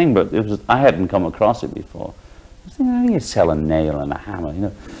kind of thing, but I hadn't come across it before. I was thinking, how do you sell a nail and a hammer, you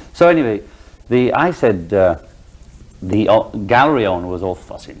know? So anyway, I said, the gallery owner was all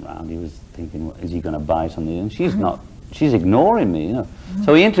fussing around. He was thinking, is he going to buy something? And she's not. She's ignoring me, you know.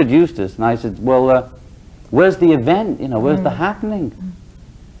 So he introduced us, and I said, well, where's the event? You know, where's the happening?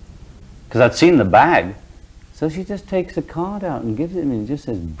 Because I'd seen the bag. So she just takes the card out and gives it to me and just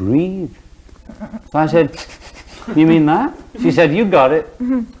says, breathe. So I said, you mean that? She said, you got it.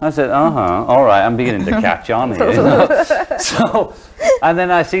 I said, all right, I'm beginning to catch on here. You know? So, and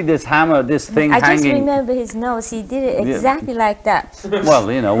then I see this hammer, this thing hanging. I just remember his nose. He did it exactly like that.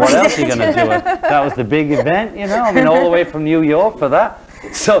 Well, you know, what else are you going to do? That was the big event, you know, I mean, all the way from New York for that.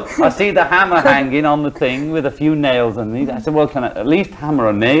 So I see the hammer hanging on the thing with a few nails underneath. I said, well, can I at least hammer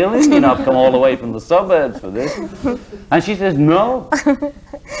a nail in? You know, I've come all the way from the suburbs for this. And she says, no.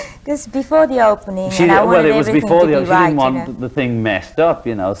 Because before the opening, she didn't want the thing messed up,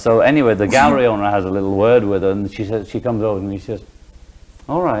 you know. So anyway, the gallery owner has a little word with her, and she says, she comes over to me, she says,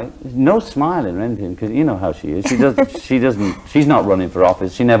 all right, no smiling or anything, because you know how she is. She's not running for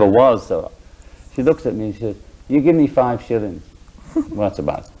office. She never was. So she looks at me and she says, you give me 5 shillings. Well, that's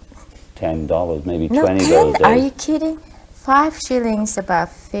about $10, maybe 20 those days. Are you kidding? 5 shillings,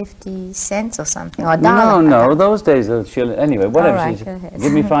 about 50 cents or something, or $1. No, those days are shilling. Anyway, whatever. Right, she said,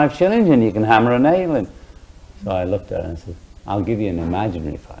 give me 5 shillings and you can hammer a nail in. So I looked at her and said, I'll give you an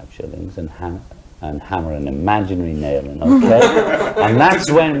imaginary 5 shillings and hammer an imaginary nail in, okay? And that's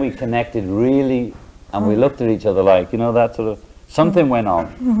when we connected really And we looked at each other like, you know, that sort of, something went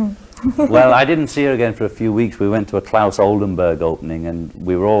on. Well, I didn't see her again for a few weeks. We went to a Klaus Oldenburg opening, and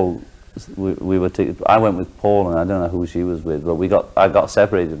we were all, I went with Paul, and I don't know who she was with, but I got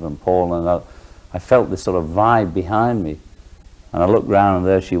separated from Paul, and I felt this sort of vibe behind me. And I looked round, and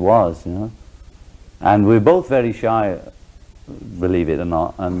there she was, you know. And we were both very shy, believe it or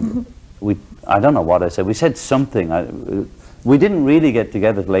not, and I don't know what I said. We said something. We didn't really get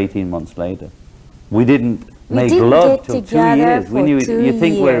together till 18 months later. We didn't make love till 2 years. We knew you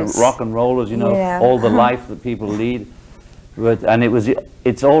think we're rock and rollers, you know, all the life that people lead. And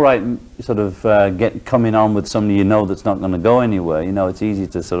it's all right sort of coming on with somebody you know that's not going to go anywhere. You know, it's easy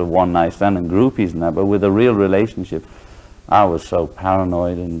to sort of one night stand and groupies and that, but with a real relationship, I was so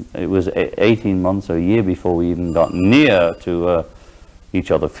paranoid, and it was 18 months or a year before we even got near to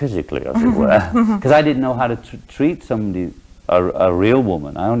each other physically, as it were. Because I didn't know how to treat somebody, a real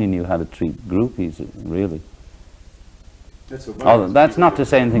woman. I only knew how to treat groupies, really. That's not to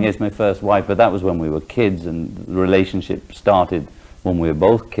say anything against my first wife, but that was when we were kids, and the relationship started when we were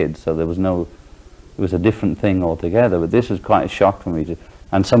both kids, so there was no, it was a different thing altogether. But this was quite a shock for me,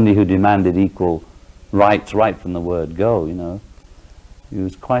 and somebody who demanded equal rights right from the word go, you know. It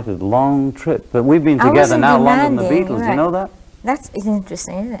was quite a long trip, but we've been together now longer than the Beatles, you know that? That's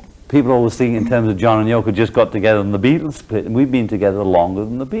interesting, isn't it? People always think in terms of John and Yoko just got together and the Beatles split, and we've been together longer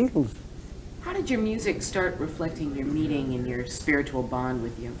than the Beatles. How did your music start reflecting your meeting and your spiritual bond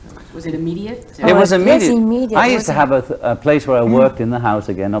with Yoko? Was it immediate? It was immediate. Yes, immediate. I used to have a place where I worked in the house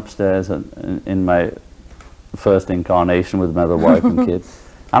again, upstairs, in my first incarnation with my other wife and kids.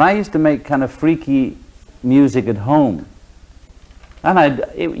 And I used to make kind of freaky music at home. And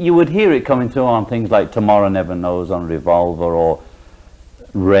you would hear it coming through on things like Tomorrow Never Knows on Revolver, or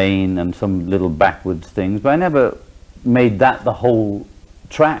Rain, and some little backwards things, but I never made that the whole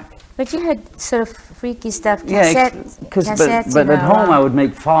track. But you had sort of freaky stuff, cassettes, but at home I would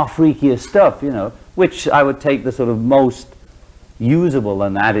make far freakier stuff, you know, which I would take the sort of most usable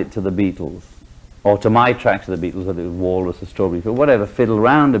and add it to the Beatles, or to my tracks of the Beatles, whether it was Walrus or Strawberry, or whatever, fiddle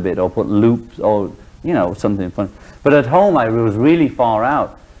around a bit, or put loops, or, you know, something fun. But at home I was really far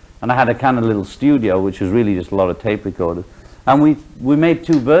out, and I had a kind of little studio, which was really just a lot of tape recorders, and we made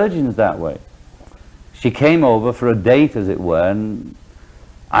two versions that way. She came over for a date, as it were, and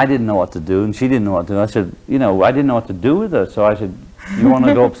I didn't know what to do, and she didn't know what to do. I said, you know, I didn't know what to do with her, so I said, you want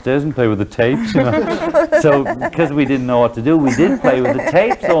to go upstairs and play with the tapes? You know? So, because we didn't know what to do, we did play with the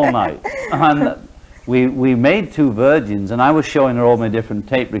tapes all night. And we made two versions, and I was showing her all my different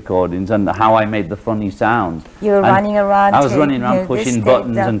tape recordings and how I made the funny sounds. You were running around. I was running around pushing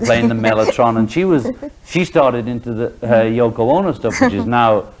buttons and playing the mellotron, and she started into her Yoko Ono stuff, which is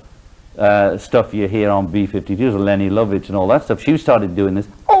now stuff you hear on B-52s, Lenny Lovitch and all that stuff. She started doing this,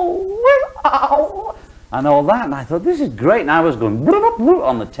 oh, and all that, and I thought, this is great. And I was going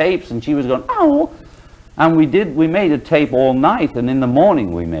on the tapes, and she was going, oh. And we made a tape all night, and in the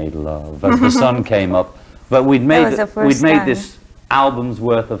morning we made love as the sun came up. But we'd made this album's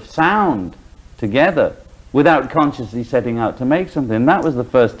worth of sound together without consciously setting out to make something. And that was the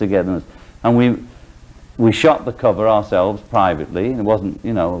first togetherness. And we shot the cover ourselves privately, and it wasn't,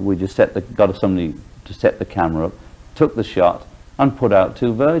 you know, we just got somebody to set the camera up, took the shot, and put out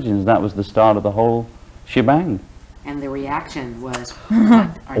two versions. That was the start of the whole shebang. And the reaction was,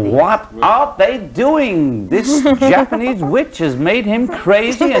 what are they doing? This Japanese witch has made him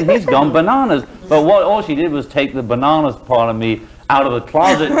crazy, and he's gone bananas. But all she did was take the bananas part of me out of the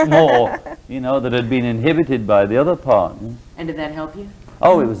closet more, you know, that had been inhibited by the other part. And did that help you?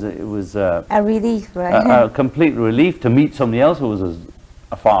 Oh, it was a relief, right? A complete relief to meet somebody else who was as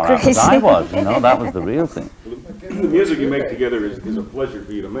far out as I was. You know, that was the real thing. The music you make together is a pleasure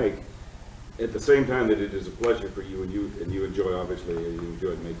for you to make. At the same time that it is a pleasure for you, and you enjoy, obviously, you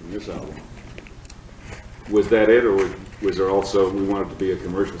enjoyed making this album. Was that it, or was there also, we wanted to be a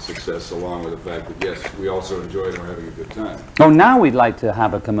commercial success, along with the fact that, yes, we also enjoyed and were having a good time? Oh, now we'd like to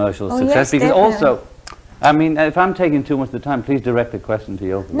have a commercial success, yes, because definitely. also, I mean, if I'm taking too much of the time, please direct the question to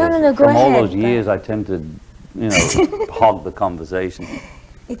Yoko. No, go From all ahead. those years, I tend to, you know, hog the conversation.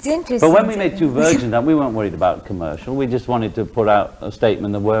 It's interesting. But when we made two versions, we weren't worried about commercial. We just wanted to put out a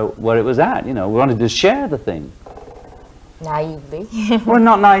statement of where it was at. You know, we wanted to share the thing. Naively. Well,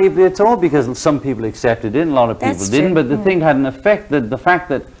 not naively at all, because some people accepted it and a lot of people That's didn't. true. But the thing had an effect. That the fact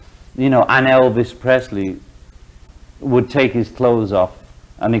that, you know, an Elvis Presley would take his clothes off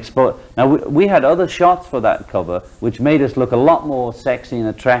and expose. Now we had other shots for that cover, which made us look a lot more sexy and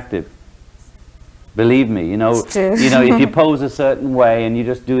attractive. Believe me, you know, if you pose a certain way and you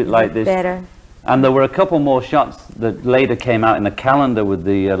just do it like this, better. And there were a couple more shots that later came out in the calendar with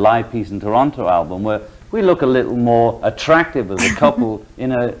the Live Peace in Toronto album, where we look a little more attractive as a couple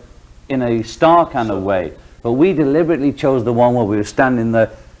in a star kind of way. But we deliberately chose the one where we were standing there,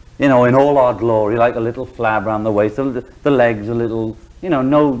 you know, in all our glory, like a little flab around the waist, the legs a little, you know,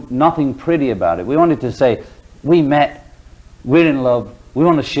 nothing pretty about it. We wanted to say, we met, we're in love, we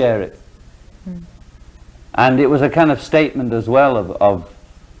want to share it. And it was a kind of statement as well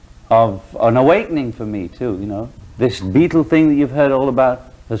of an awakening for me too, you know. This Beatle thing that you've heard all about,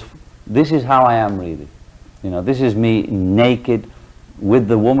 this is how I am really. You know, this is me naked with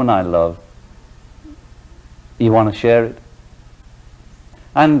the woman I love. You want to share it?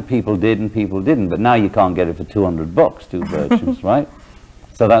 And people did and people didn't, but now you can't get it for $200, two versions, right?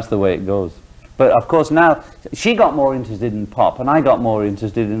 So that's the way it goes. But of course now, she got more interested in pop and I got more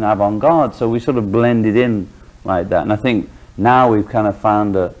interested in avant-garde, so we sort of blended in like that. And I think now we've kind of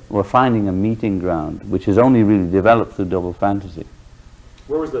found we're finding a meeting ground, which has only really developed through Double Fantasy.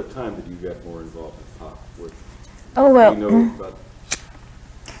 Where was that time that you got more involved in pop? Oh, well, you know about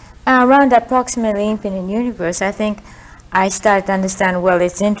around approximately Infinite Universe, I think I started to understand, well,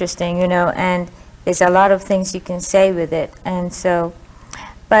 it's interesting, you know, and there's a lot of things you can say with it. And so,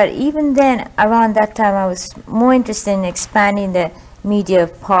 but even then, around that time, I was more interested in expanding the media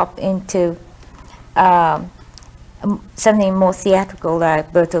of pop into something more theatrical,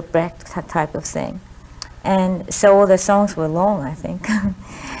 like Bertolt Brecht type of thing. And so all the songs were long, I think.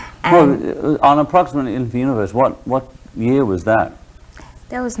 Well, on approximately Infinite Universe, what year was that?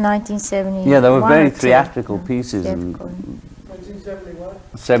 That was 1970. Yeah, they were very theatrical pieces. And 1970 what?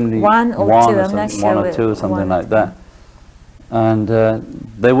 71 or two, I'm not something, sure 1 or 2 or something like two. that. And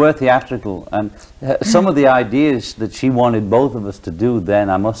they were theatrical. And some of the ideas that she wanted both of us to do then,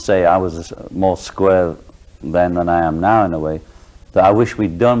 I must say I was more square then than I am now in a way, that I wish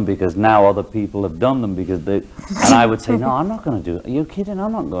we'd done, because now other people have done them, because they, and I would say, no, I'm not going to do it. Are you kidding?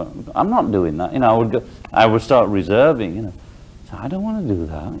 I'm not doing that. You know, I would start reserving, you know. So I don't want to do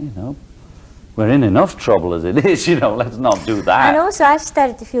that, you know. We're in enough trouble as it is, you know, let's not do that. And also I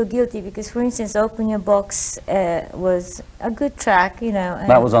started to feel guilty because, for instance, Open Your Box was a good track, you know.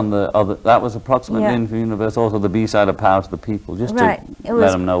 That was on the other, that was approximately Yeah. Infinite Universe, also the B-side of Power to the People, just to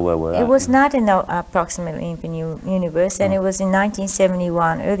let them know where we're at. It was not in approximately Infinite Universe, and it was in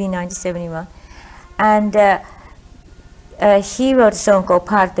 1971, early 1971. And he wrote a song called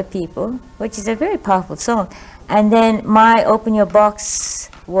Part of the People, which is a very powerful song. And then my Open Your Box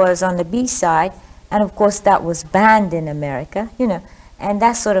was on the B-side, and of course that was banned in America, you know, and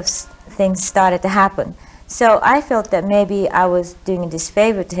that sort of things started to happen. So I felt that maybe I was doing a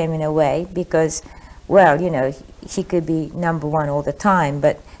disfavor to him in a way, because, well, you know, he could be #1 all the time,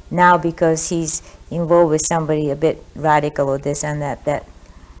 but now because he's involved with somebody a bit radical or this and that, that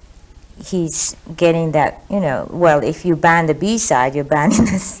he's getting that, you know, well, if you ban the B-side, you're banning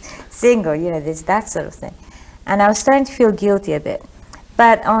the single, you know, there's that sort of thing. And I was starting to feel guilty a bit.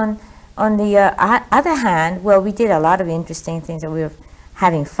 But on the other hand, well, we did a lot of interesting things, and we were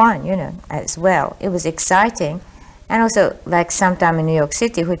having fun, you know, as well. It was exciting. And also, like Sometime in New York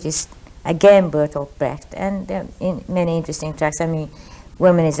City, which is, again, Bertolt Brecht, and in many interesting tracks. I mean,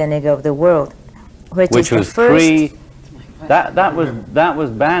 Woman is the Nigger of the World, which is was the first... that was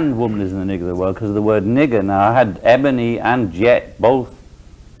banned, Woman is the Nigger of the World, because of the word nigger. Now, I had Ebony and Jet both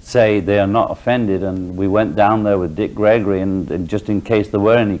say they are not offended, and we went down there with Dick Gregory, and just in case there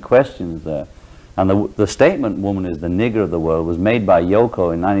were any questions there. And the statement, Woman is the Nigger of the World, was made by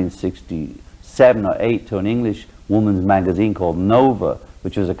Yoko in 1967 or 8 to an English woman's magazine called Nova,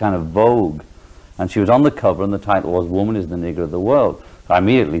 which was a kind of Vogue. And she was on the cover, and the title was Woman is the Nigger of the World. So I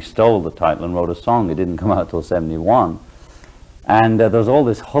immediately stole the title and wrote a song. It didn't come out till 71. And there was all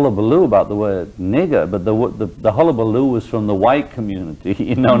this hullabaloo about the word nigger, but the hullabaloo was from the white community,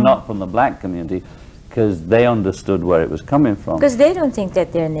 you know, not from the black community, because they understood where it was coming from. Because they don't think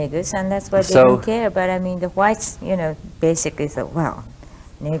that they're niggers, and that's why they don't care. But I mean, the whites, you know, basically thought, well,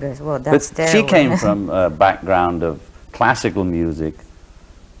 niggers, well, that's terrible. She came from a background of classical music,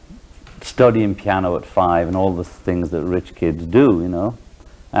 studying piano at 5, and all the things that rich kids do, you know.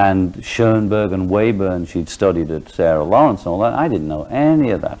 And Schoenberg and Webern, she'd studied at Sarah Lawrence and all that. I didn't know any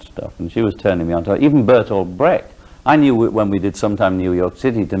of that stuff, and she was turning me on to it. Even Bertolt Brecht. I knew when we did Sometime in New York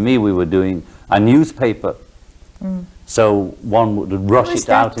City, to me we were doing a newspaper. So one would rush it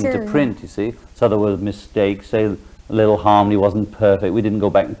out into print, you see. So there were mistakes, say a little harmony wasn't perfect. We didn't go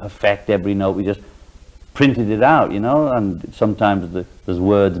back and perfect every note, we just printed it out, you know, and sometimes there's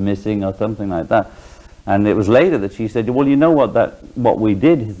words missing or something like that. And it was later that she said, well, you know what we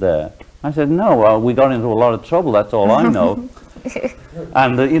did there? I said, no, well, we got into a lot of trouble, that's all I know.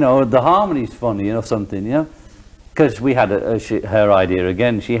 And you know, the harmony's funny, you know, something, you know, because we had her idea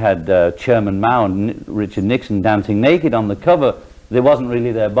again. She had Chairman Mao and Richard Nixon dancing naked on the cover. There wasn't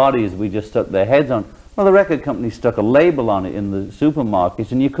really their bodies, we just stuck their heads on. Well, the record company stuck a label on it in the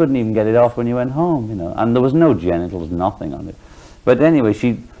supermarkets, and you couldn't even get it off when you went home, you know, and there was no genitals, nothing on it. But anyway,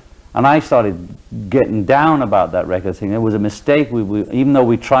 and I started getting down about that record thing. It was a mistake. Even though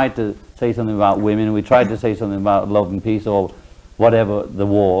we tried to say something about women, we tried to say something about love and peace or whatever, the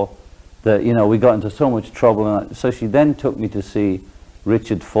war, that, you know, we got into so much trouble. And so she then took me to see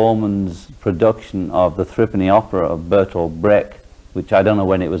Richard Foreman's production of the Threepenny Opera of Bertolt Brecht, which I don't know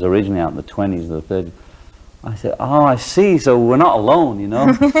when it was originally out, in the 20s or the 30s. I said, oh, I see, so we're not alone, you know.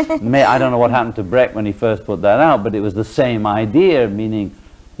 I don't know what happened to Brecht when he first put that out, but it was the same idea, meaning,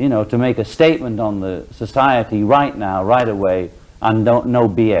 you know, to make a statement on the society right now, right away, and no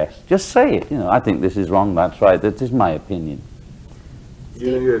BS. Just say it, you know, I think this is wrong, that's right, that is my opinion.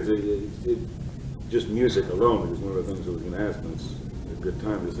 You know, just music alone is one of the things I was going to ask, and it's a good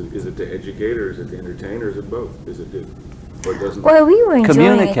time. Is it to educate, or is it to entertain, or is it both? Is it to... Well, we were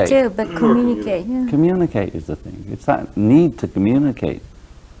enjoying it too, but communicate. Yeah. Communicate is the thing. It's that need to communicate.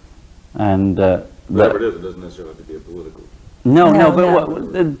 And whatever it is, it doesn't necessarily have to be a political.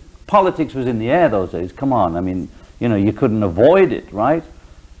 No, politics was in the air those days. Come on, I mean, you know, you couldn't avoid it, right?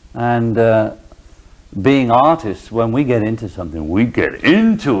 And being artists, when we get into something, we get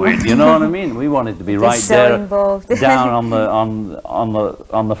into it. You know what I mean? We wanted to be right there, down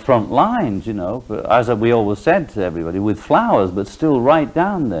on the front lines. You know, but as we always said to everybody, with flowers, but still right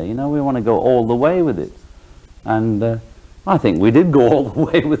down there. You know, we want to go all the way with it, and I think we did go all the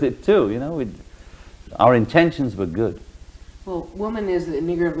way with it too. You know, our intentions were good. Well, Woman is the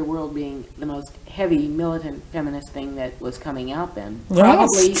Nigger of the World being the most heavy, militant feminist thing that was coming out then. Yes,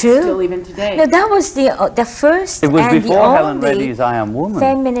 probably true. Still even today. No, that was the first it was and before the Helen only Reddy's I Am Woman.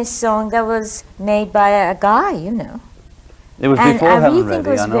 feminist song that was made by a guy, you know. It was And before I really Helen think it Reddy,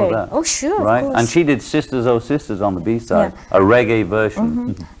 was I know very- that. oh, sure, of Right? course. And she did Sisters Oh Sisters on the B-side, Yeah. a reggae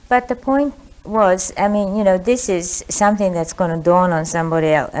version. But the point was, I mean, you know, this is something that's going to dawn on somebody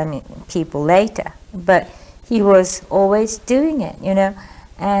else, I mean, people later. But he was always doing it, you know.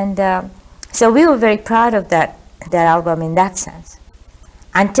 And so we were very proud of that album in that sense.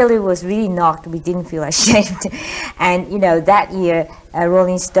 Until it was really not, we didn't feel ashamed. And, you know, that year,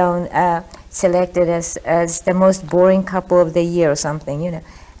 Rolling Stone selected us as the most boring couple of the year or something, you know.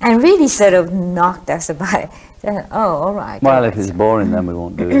 And really sort of knocked us about it. So, oh, all right. Well, if it's boring, then we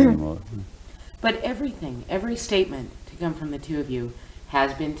won't do it anymore. But everything, every statement to come from the two of you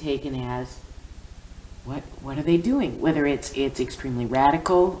has been taken as, what are they doing? Whether it's extremely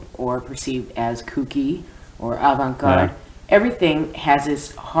radical or perceived as kooky or avant-garde, everything has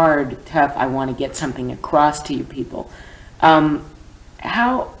this hard, tough, I want to get something across to you people.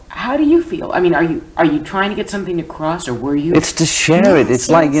 How do you feel? I mean, are you trying to get something across, or were you? It's to share it. It's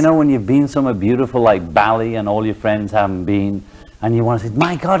like, you know, when you've been somewhere beautiful like Bali and all your friends haven't been, and you want to say,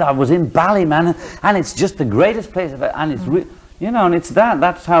 my God, I was in Bali, man, and it's just the greatest place ever, and it's you know, and it's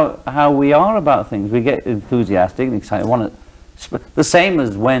that's how we are about things. We get enthusiastic and excited. The same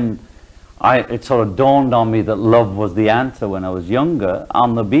as when it sort of dawned on me that love was the answer when I was younger.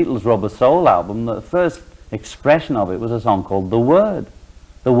 On the Beatles' Rubber Soul album, the first expression of it was a song called The Word.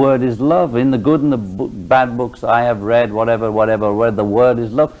 The word is love. In the good and the bad books I have read, whatever, where the word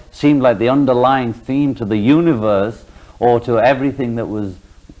is love, seemed like the underlying theme to the universe, or to everything that was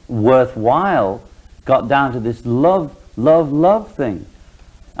worthwhile, got down to this love thing.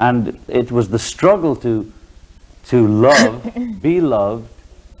 And it was the struggle to love, be loved,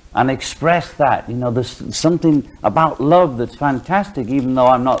 and express that. You know, there's something about love that's fantastic, even though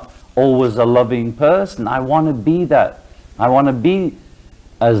I'm not always a loving person. I want to be that. I want to be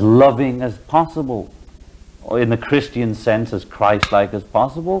as loving as possible, or in the Christian sense, as Christ-like as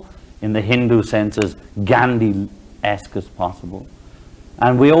possible, in the Hindu sense, as Gandhi-esque as possible.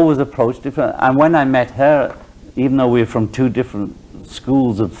 And we always approach different. And when I met her, even though we were from two different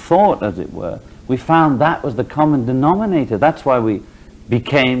schools of thought, as it were, we found that was the common denominator. That's why we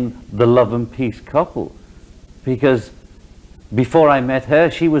became the love and peace couple. Because before I met her,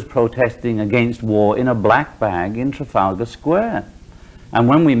 she was protesting against war in a black bag in Trafalgar Square. And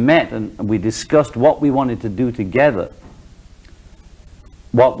when we met and we discussed what we wanted to do together,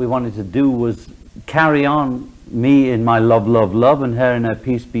 what we wanted to do was carry on, me in my love, love, love, and her in her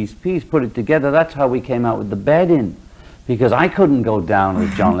peace, peace, peace, put it together. That's how we came out with the bed in. Because I couldn't go down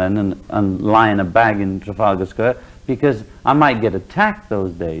as John Lennon and lie in a bag in Trafalgar Square, because I might get attacked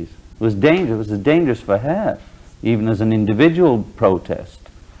those days. It was dangerous. It was dangerous for her, even as an individual protest.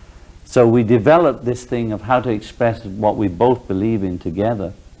 So we developed this thing of how to express what we both believe in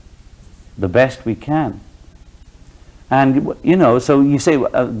together the best we can. And, you know, so you say,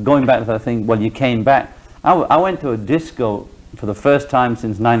 going back to that thing, well, you came back. I went to a disco for the first time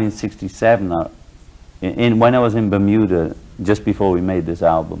since 1967, when I was in Bermuda, just before we made this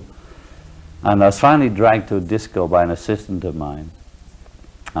album. And I was finally dragged to a disco by an assistant of mine.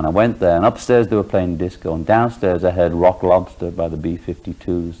 And I went there, and upstairs they were playing disco, and downstairs I heard Rock Lobster by the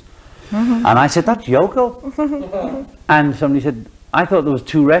B-52s. And I said, that's Yoko? And somebody said, I thought there was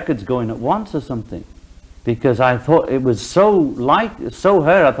 2 records going at once or something. Because I thought it was so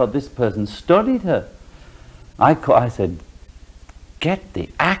her, I thought this person studied her. I said, get the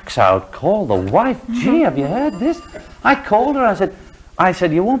axe out, call the wife. Gee, have you heard this? I called her, I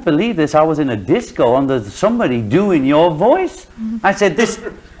said, you won't believe this, I was in a disco and there's somebody doing your voice. I said,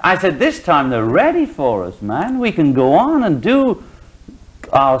 this time they're ready for us, man. We can go on and do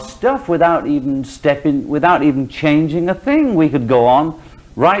our stuff without even changing a thing. We could go on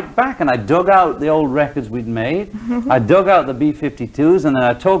right back. And I dug out the old records we'd made. I dug out the B-52s, and then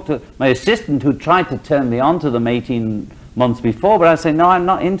I talked to my assistant who tried to turn me on to them 18 months before, but I said, no, I'm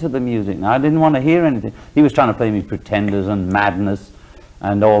not into the music now. I didn't want to hear anything. He was trying to play me Pretenders and Madness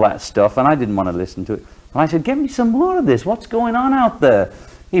and all that stuff, and I didn't want to listen to it. And I said, get me some more of this. What's going on out there?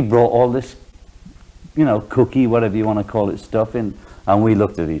 He brought all this, you know, cookie, whatever you want to call it, stuff in, and we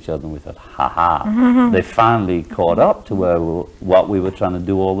looked at each other and we thought, ha-ha. They finally caught up to what we were trying to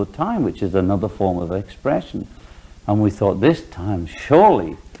do all the time, which is another form of expression. And we thought, this time,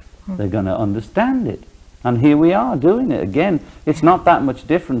 surely they're going to understand it. And here we are doing it again. It's not that much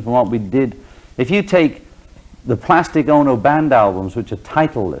different from what we did. If you take the Plastic Ono Band albums, which are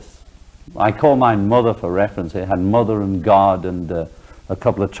titleless, I call mine Mother for reference. It had Mother and God and a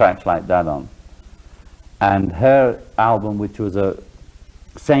couple of tracks like that on. And her album, which was a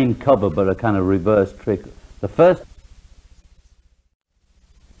same cover but a kind of reverse trick, the first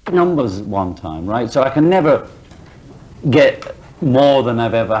numbers one time, right? So I can never get more than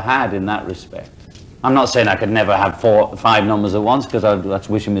I've ever had in that respect. I'm not saying I could never have 4 or 5 numbers at once, because that's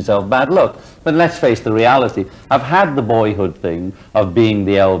wishing myself bad luck. But let's face the reality. I've had the boyhood thing of being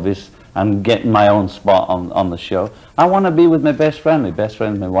the Elvis and getting my own spot on the show. I want to be with my best friend. My best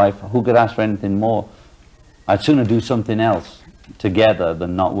friend is my wife. Who could ask for anything more? I'd sooner do something else together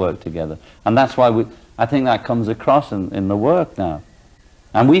than not work together. And that's why I think that comes across in the work now.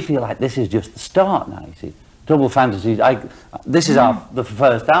 And we feel like this is just the start now, you see. Double Fantasies, this is the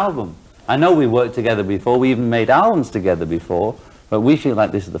first album. I know we worked together before, we even made albums together before, but we feel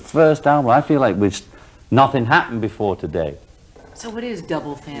like this is the first album. I feel like nothing happened before today. So what is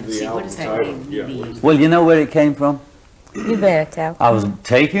Double Fantasy? What does that mean? Well, you know where it came from? You better tell. I was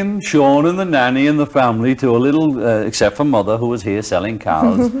taking Sean and the nanny and the family to a little, except for Mother, who was here selling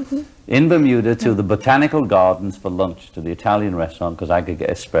cows, in Bermuda to the Botanical Gardens for lunch, to the Italian restaurant, because I could get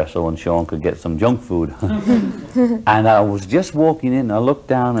espresso and Sean could get some junk food. And I was just walking in, I looked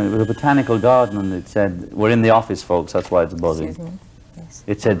down, and it was a Botanical Garden, and it said, we're in the office, folks, that's why it's buzzing. Excuse me. Yes.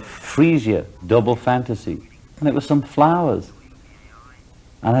 It said, Frisia, Double Fantasy. And it was some flowers.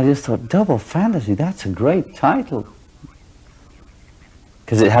 And I just thought, Double Fantasy, that's a great title.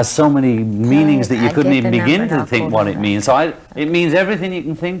 Because it has so many meanings that you couldn't even begin to think what it means. So it means everything you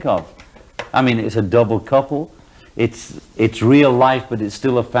can think of. I mean, it's a double couple. It's real life, but it's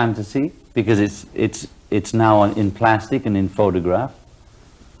still a fantasy because it's now in plastic and in photograph,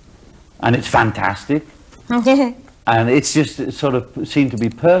 and it's fantastic. And it's just it sort of seemed to be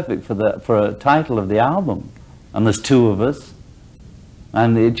perfect for a title of the album. And there's 2 of us,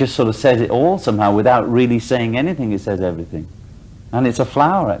 and it just sort of says it all somehow without really saying anything. It says everything. And it's a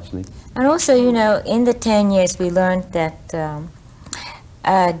flower, actually. And also, you know, in the 10 years we learned that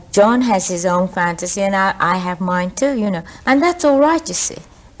John has his own fantasy and I have mine too, you know. And that's all right, you see.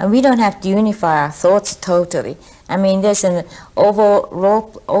 And we don't have to unify our thoughts totally. I mean, there's an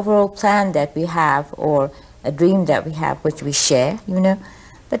overall plan that we have, or a dream that we have, which we share, you know.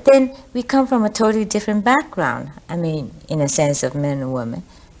 But then we come from a totally different background, I mean, in a sense of men and women.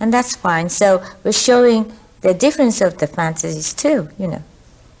 And that's fine. So we're showing the difference of the fantasies too, you know.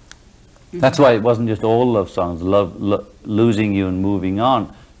 That's why it wasn't just all love songs, losing you and moving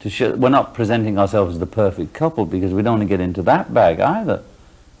on. We're not presenting ourselves as the perfect couple, because we don't want to get into that bag either,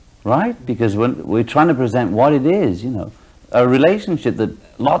 right? Because we're trying to present what it is, you know, a relationship that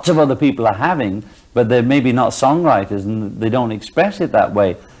lots of other people are having, but they're maybe not songwriters and they don't express it that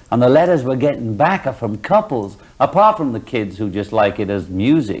way. And the letters we're getting back are from couples, apart from the kids who just like it as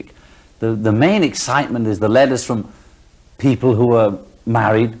music. The main excitement is the letters from people who are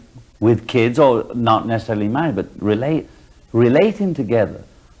married with kids, or not necessarily married, but relating together.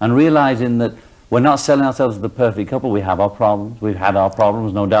 and realizing that we're not selling ourselves as the perfect couple. We have our problems. We've had our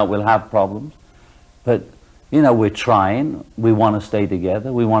problems. No doubt we'll have problems. But, you know, we're trying. We want to stay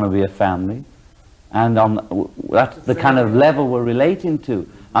together. We want to be a family. And that's the kind of level we're relating to.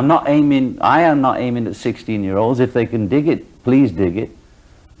 I am not aiming at 16-year-olds. If they can dig it, please dig it.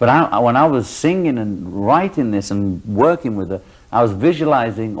 But when I was singing and writing this and working with her, I was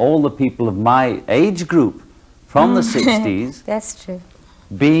visualizing all the people of my age group from the 60s. That's true.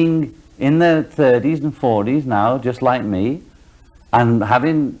 Being in their 30s and 40s now, just like me, and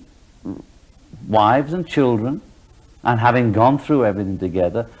having wives and children, and having gone through everything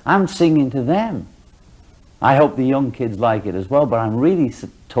together. I'm singing to them. I hope the young kids like it as well, but I'm really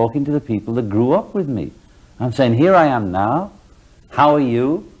talking to the people that grew up with me. I'm saying, here I am now. How are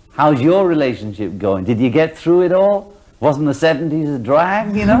you? How's your relationship going? Did you get through it all? Wasn't the 70s a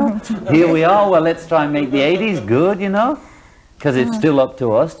drag, you know? Here we are. Well, let's try and make the 80s good, you know? Because it's still up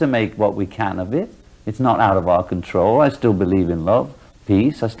to us to make what we can of it. It's not out of our control. I still believe in love,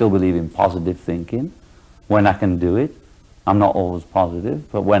 peace. I still believe in positive thinking when I can do it. I'm not always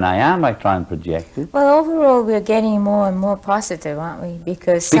positive, but when I am, I try and project it. Well, overall, we're getting more and more positive, aren't we?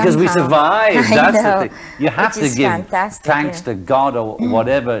 Because we survive. That's the thing. You have to give thanks to God or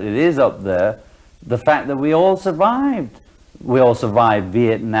whatever it is up there, the fact that we all survived. We all survived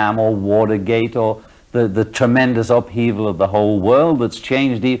Vietnam or Watergate or the tremendous upheaval of the whole world that's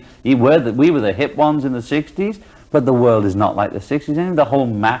changed. We were the hip ones in the 60s, but the world is not like the 60s anymore. The whole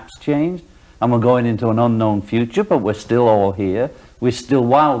map's changed. And we're going into an unknown future, but we're still all here. We're still,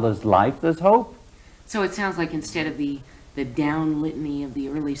 while there's life, there's hope. So it sounds like instead of the down litany of the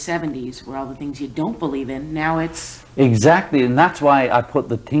early 70s, where all the things you don't believe in, now it's... Exactly, and that's why I put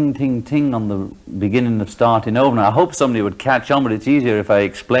the ting, ting, ting on the beginning of starting over. And I hope somebody would catch on, but it's easier if I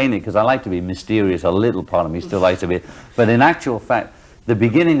explain it, because I like to be mysterious. A little part of me still likes to be. But in actual fact, the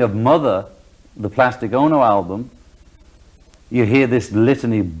beginning of Mother, the Plastic Ono album, you hear this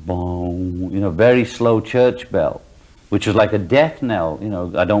litany, boom, you know, very slow church bell, which is like a death knell, you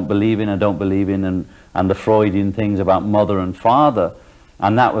know, I don't believe in, and the Freudian things about mother and father.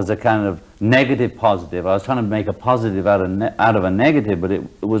 And that was a kind of negative positive. I was trying to make a positive out of a negative, but it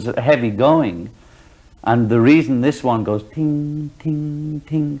was heavy going. And the reason this one goes ting, ting,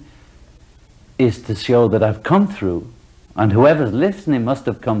 ting is to show that I've come through, and whoever's listening must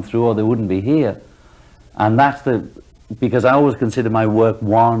have come through or they wouldn't be here. And that's because I always consider my work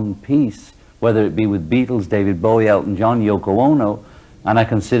one piece, whether it be with Beatles, David Bowie, Elton John, Yoko Ono, and I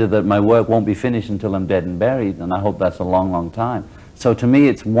consider that my work won't be finished until I'm dead and buried, and I hope that's a long, long time. So to me,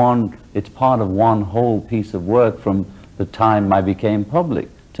 it's part of one whole piece of work from the time I became public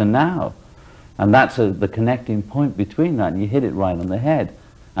to now. And that's the connecting point between that, and you hit it right on the head.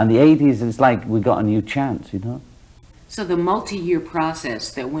 And the 80s, it's like we got a new chance, you know? So the multi-year process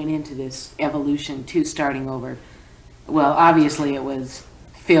that went into this evolution to starting over, well, obviously it was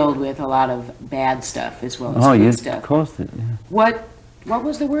filled with a lot of bad stuff as well as good stuff. Of course. Yeah. What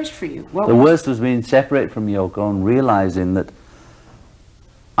was the worst for you? The worst was being separated from Yoko and realizing that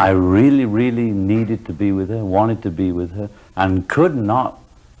I really, really needed to be with her, wanted to be with her, and could not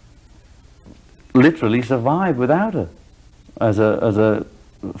literally survive without her as a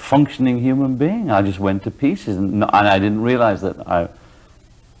functioning human being. I just went to pieces, and I didn't realize that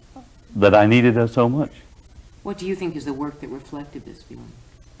I needed her so much. What do you think is the work that reflected this feeling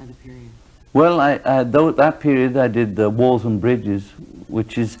of the period? Well, that period I did the Walls and Bridges,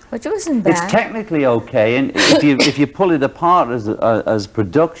 which wasn't bad. It's technically okay, and if you pull it apart as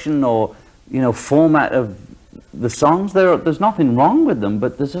production or, you know, format of the songs, there's nothing wrong with them,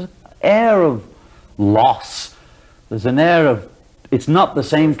 but there's an air of loss. There's an air of, it's not the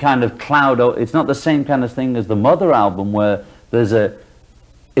same kind of cloud, it's not the same kind of thing as the Mother album where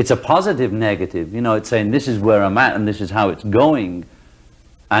it's a positive negative, you know, it's saying this is where I'm at and this is how it's going.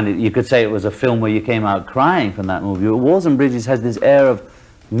 And you could say it was a film where you came out crying from that movie. Walls and Bridges has this air of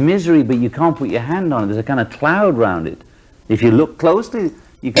misery, but you can't put your hand on it. There's a kind of cloud around it. If you look closely,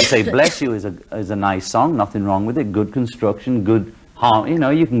 you can say Bless You is a nice song, nothing wrong with it, good construction, good harm. You know,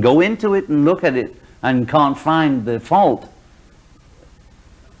 you can go into it and look at it and can't find the fault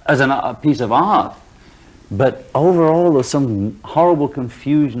as a piece of art. But overall, there's some horrible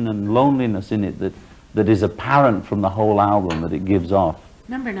confusion and loneliness in it that is apparent from the whole album that it gives off.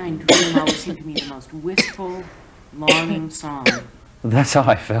 Number 9, Dream, always seemed to me the most wistful, longing song. That's how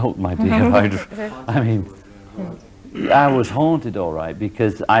I felt, my dear. I mean, I was haunted, all right,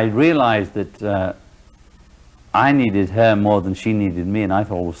 because I realized that I needed her more than she needed me, and I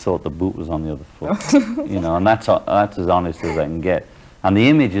always thought the boot was on the other foot. You know, and that's as honest as I can get. And the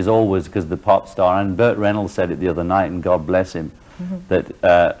image is always, because the pop star, and Burt Reynolds said it the other night, and God bless him,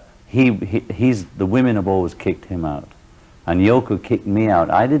 that he's the women have always kicked him out, and Yoko kicked me out.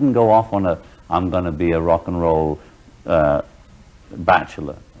 I didn't go off on I'm going to be a rock and roll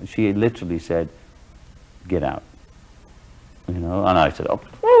bachelor. She literally said, "Get out." You know, and I said,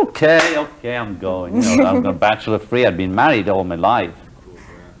 okay, I'm going. You know, I'm a bachelor free. I'd been married all my life.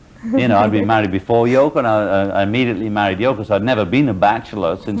 You know, I'd been married before Yoko, and I immediately married Yoko, so I'd never been a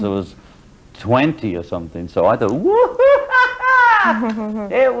bachelor since I was 20 or something. So I thought, woo-hoo-ha!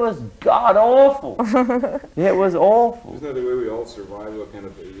 It was god awful. It was awful. Isn't that the way we all survive? What kind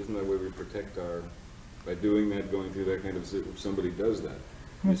of? Isn't that the way we protect our? By doing that, going through that kind of. If somebody does that,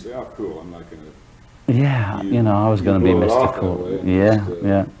 you say, "Oh, cool. I'm not going to." Yeah, you know, I was going to be mystical.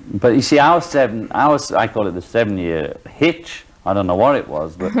 Yeah. But you see, I call it the 7-year hitch. I don't know what it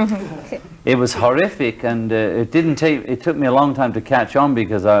was, but it was horrific, and it took me a long time to catch on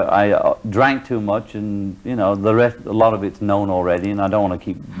because I drank too much, and you know, a lot of it's known already, and I don't want to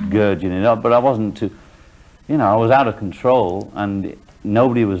keep gurging it up, but I wasn't too, you know, I was out of control, and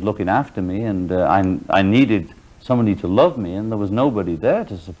nobody was looking after me, and I needed somebody to love me, and there was nobody there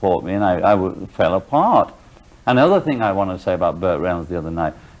to support me, and I fell apart. And the other thing I want to say about Burt Reynolds the other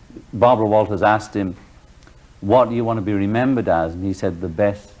night, Barbara Walters asked him, "What do you want to be remembered as?" And he said, "The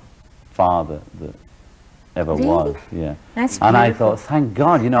best father that ever was." Yeah. That's and beautiful. I thought, thank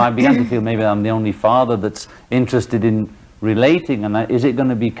God, you know, I began to feel maybe I'm the only father that's interested in relating, and is it going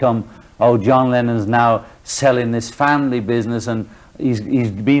to become, oh, John Lennon's now selling this family business, and he's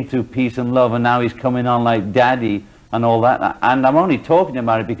been through peace and love, and now he's coming on like daddy and all that. And I'm only talking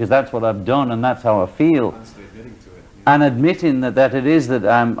about it because that's what I've done, and that's how I feel. And admitting that it is that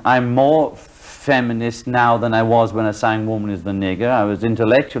I'm more feminist now than I was when I sang "Woman is the Nigger." I was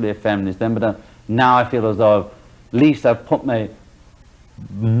intellectually a feminist then, but now I feel as though at least I've put not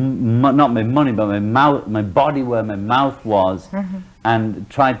my money, but my body where my mouth was, and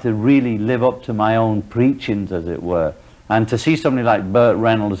tried to really live up to my own preachings, as it were. And to see somebody like Burt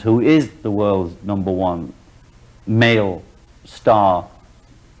Reynolds, who is the world's #1 male star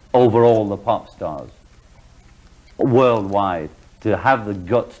over all the pop stars worldwide, to have the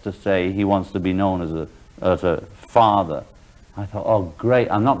guts to say he wants to be known as a father, I thought, oh great,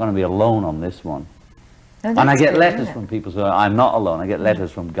 I'm not going to be alone on this one. Oh, and I get good, letters from people saying, I'm not alone. I get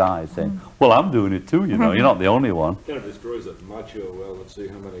letters from guys saying, well, I'm doing it too, you know, you're not the only one. Kind of destroys that macho, well, let's see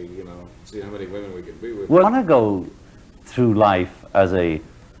how many, you know, see how many women we can be with. Well, I want to go through life as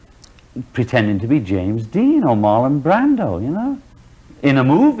pretending to be James Dean or Marlon Brando, you know, in a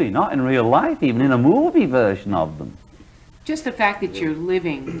movie, not in real life, even in a movie version of them. Just the fact that you're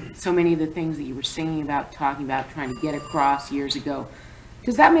living so many of the things that you were singing about, talking about, trying to get across years ago,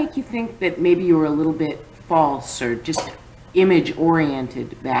 does that make you think that maybe you were a little bit false or just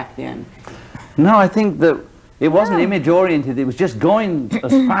image-oriented back then? No, I think that it wasn't image-oriented. It was just going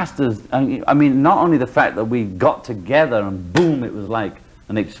as fast as, I mean, not only the fact that we got together and boom, it was like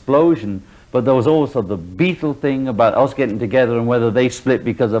an explosion, but there was also the Beatle thing about us getting together and whether they split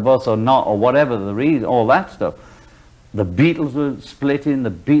because of us or not, or whatever the reason, all that stuff. The Beatles were splitting,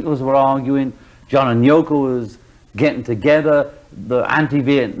 the Beatles were arguing, John and Yoko was getting together, the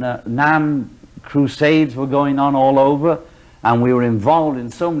anti-Vietnam crusades were going on all over, and we were involved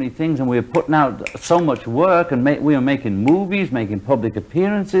in so many things, and we were putting out so much work, and we were making movies, making public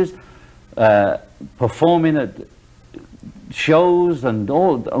appearances, performing at shows, and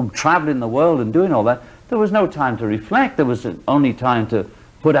traveling the world and doing all that. There was no time to reflect. There was only time to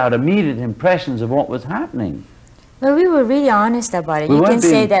put out immediate impressions of what was happening. Well, we were really honest about it. You can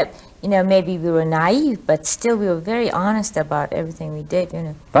say that, you know, maybe we were naive, but still we were very honest about everything we did, you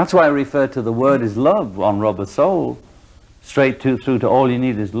know. That's why I refer to the word is love on Rubber Soul, straight through to all you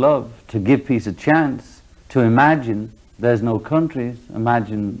need is love, to give peace a chance, to imagine there's no countries,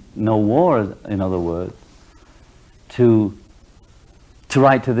 imagine no war, in other words, to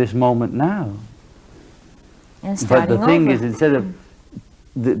write to this moment now. And but the thing over. is, instead of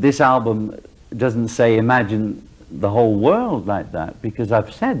this album doesn't say imagine the whole world like that, because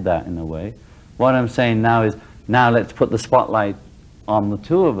I've said that in a way. What I'm saying now is, now let's put the spotlight on the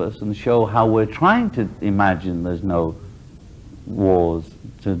two of us and show how we're trying to imagine there's no wars,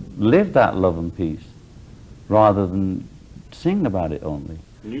 to live that love and peace, rather than sing about it only.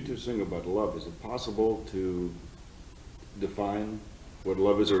 When you two sing about love, is it possible to define what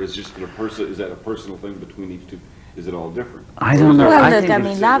love is, or is it just is that a personal thing between each two? Is it all different? I don't know. Well, I look, think I it's-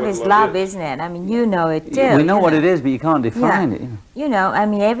 mean, say love what is love love, is. isn't it? I mean, you know it too. we know you what it is, but you can't define it. You know, I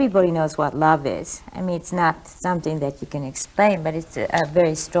mean, everybody knows what love is. I mean, it's not something that you can explain, but it's a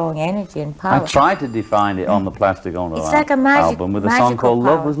very strong energy and I power. tried to define it on the Plastic Ono It's like a magic- album with a song magical called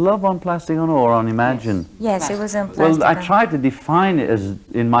Love. power. Was Love on Plastic Ono or on Imagine? Yes, it was in Well, plastic. I tried to define it as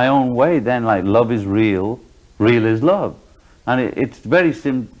in my own way then, like love is real, real is love. And it's very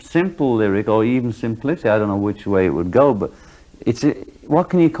simple lyric, or even simplicity. I don't know which way it would go, but it's what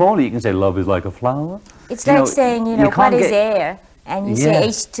can you call it? You can say love is like a flower. It's You like know, saying, you you know, what can't is get- air? And you Yeah. say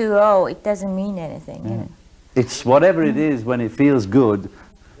H2O, it doesn't mean anything, you know. It's whatever it is when it feels good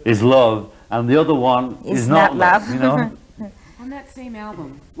is love, and the other one It's is not not love. you know? On that same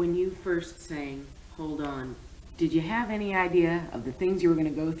album, when you first sang Hold On, did you have any idea of the things you were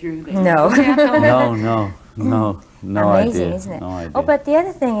going to go through? That you No. put out there? No Amazing, idea. isn't it? No idea. Oh, but the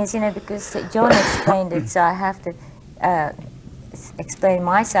other thing is, you know, because John explained it, so I have to explain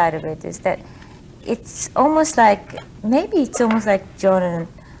my side of it, is that it's almost like, maybe it's almost like John and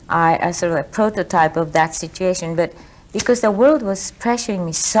I are sort of a prototype of that situation, but because the world was pressuring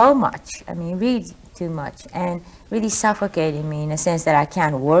me so much, I mean, really too much, and really suffocating me in a sense that I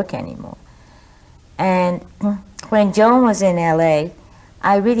can't work anymore. And when John was in LA,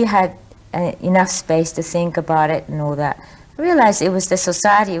 I really had enough space to think about it and all that. I realized it was the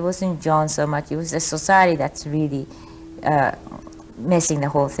society, it wasn't John so much, it was the society that's really messing the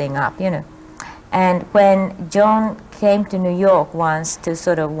whole thing up, you know. And when John came to New York once to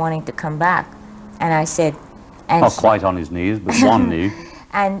sort of wanting to come back, and I said, and Not quite on his knees, but one knee.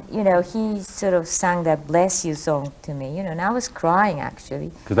 and you know, he sort of sang that "Bless You" song to me, you know, and I was crying actually.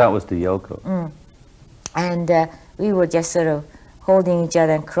 Because that was the Yoko. And we were just sort of holding each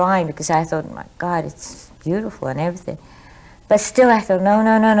other and crying because I thought, my God, it's beautiful and everything. But still I thought,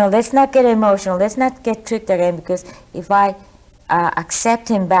 no, let's not get emotional, let's not get tricked again, because if I accept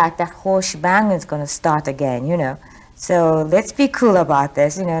him back, that whole shebang is going to start again, you know. So let's be cool about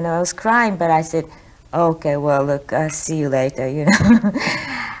this, you know. And I was crying, but I said, okay, well, look, I'll see you later, you know.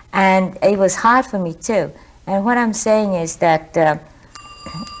 And it was hard for me too. And what I'm saying is that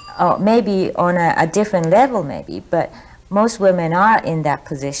maybe on a different level maybe, but most women are in that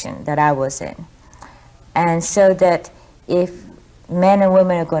position that I was in. And so that if men and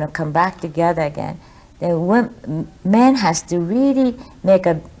women are going to come back together again, then men has to really make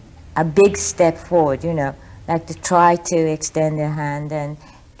a big step forward, you know, like to try to extend their hand and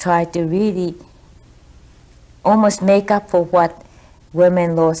try to really almost make up for what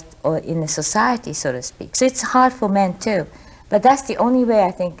women lost or in the society, so to speak. So it's hard for men too. But that's the only way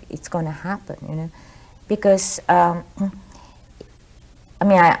I think it's going to happen, you know, because, I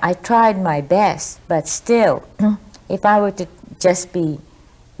mean, I tried my best, but still, if I were to just be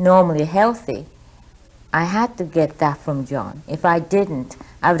normally healthy, I had to get that from John. If I didn't,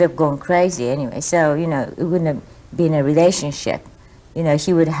 I would have gone crazy anyway. So, you know, it wouldn't have been a relationship. You know,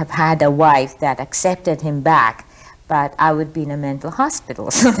 he would have had a wife that accepted him back, but I would be in a mental hospital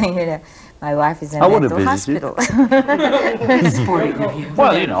or something, you know. My wife is in a I would have mental visited. hospital. Sporting of you.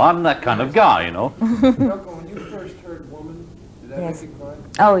 Well, you know, I'm that kind of guy, you know. Yoko, when you first heard Woman, did that Yes. make you cry?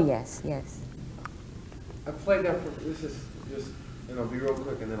 Oh, yes, yes. I played that for, this is just, and I'll be real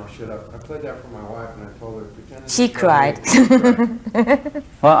quick and then I'll shut up. I played that for my wife and I told her, pretend it's She a story." cried. She cried.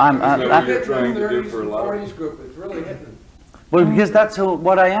 Well, Isn't that what you're Kids trying in to the do 30s for a and lot of 40s group, it's really hitting. well, because that's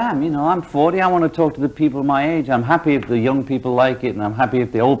what I am, you know. I'm 40, I want to talk to the people my age. I'm happy if the young people like it, and I'm happy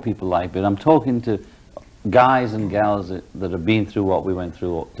if the old people like it. I'm talking to guys and gals that have been through what we went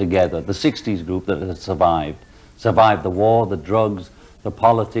through together. The 60s group that has survived the war, the drugs, the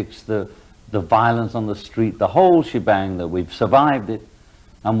politics, the violence on the street, the whole shebang, that we've survived it,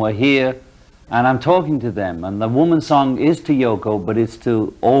 and we're here, and I'm talking to them. And the woman song is to Yoko, but it's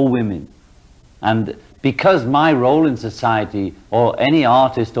to all women. And because my role in society, or any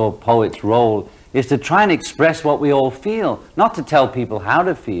artist or poet's role, is to try and express what we all feel, not to tell people how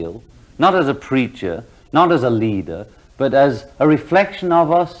to feel, not as a preacher, not as a leader, but as a reflection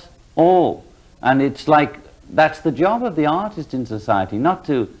of us all. And it's like, that's the job of the artist in society, not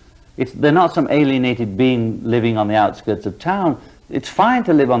to, they're not some alienated being living on the outskirts of town. It's fine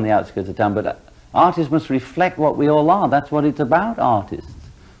to live on the outskirts of town, but artists must reflect what we all are. That's what it's about, artists,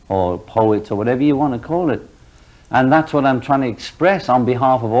 or poets, or whatever you want to call it. And that's what I'm trying to express on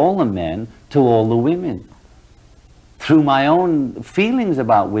behalf of all the men to all the women. Through my own feelings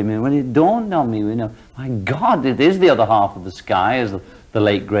about women, when it dawned on me, you know, my God, it is the other half of the sky, as the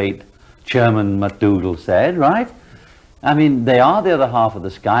late, great Chairman McDougall said, right? I mean, they are the other half of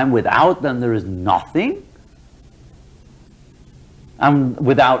the sky, and without them there is nothing. And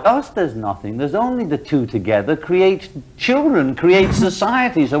without us, there's nothing. There's only the two together create children, create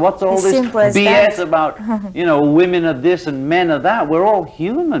society. So what's all this BS about, you know, women are this and men are that? We're all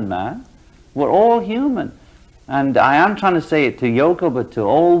human, man. We're all human. And I am trying to say it to Yoko, but to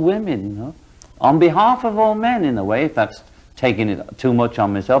all women, you know. On behalf of all men, in a way, if that's taking it too much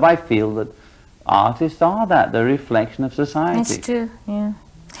on myself, I feel that artists are that, the reflection of society. It's true, yeah.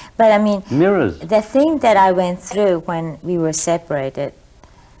 But I mean, mirrors. The thing that I went through when we were separated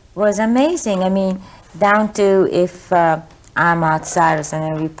was amazing. I mean, down to if I'm outside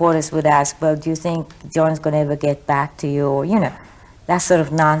and the reporters would ask, well, do you think John's going to ever get back to you? Or, you know, that sort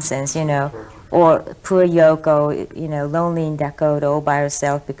of nonsense, you know. Or poor Yoko, you know, lonely in Dakota all by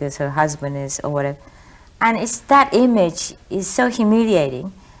herself because her husband is, or whatever. And it's that image is so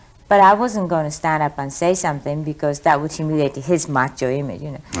humiliating. But I wasn't going to stand up and say something because that would humiliate his macho image,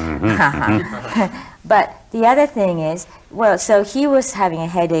 you know. But the other thing is, well, so he was having a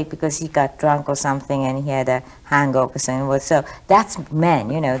headache because he got drunk or something and he had a hangover or something. Well, so that's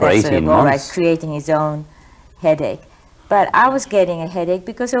men, you know, that's sort of all right, creating his own headache. But I was getting a headache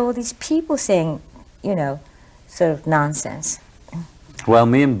because of all these people saying, you know, sort of nonsense. Well,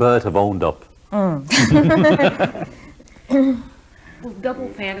 me and Bert have owned up. Well, double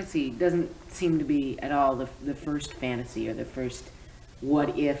fantasy doesn't seem to be at all the first fantasy or the first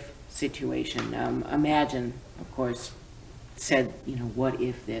what-if situation. Imagine, of course, said, you know, what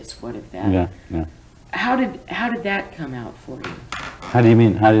if this, what if that? Yeah, yeah. How did that come out for you? How do you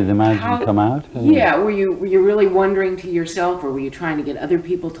mean? How did Imagine come out? Yeah, were you really wondering to yourself, or were you trying to get other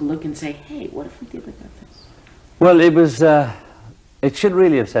people to look and say, hey, what if we did like this? Well, it was. It should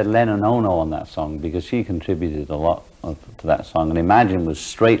really have said Lennon Ono on that song because she contributed a lot to that song. And Imagine was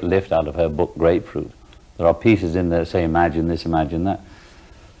straight lift out of her book Grapefruit. There are pieces in there that say Imagine this, Imagine that.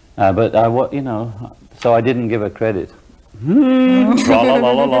 But you know, so I didn't give her credit. La la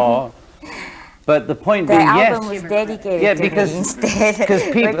la la la. But the point being, yes. The album was dedicated to me instead. Because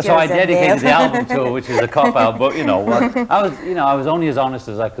people, so I dedicated the album to her, which is a cop-out. But you know, I was only as honest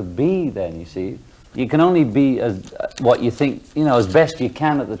as I could be then. You see, you can only be as what you think, you know, as best you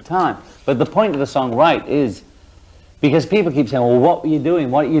can at the time. But the point of the song, right, is because people keep saying, well, what were you doing?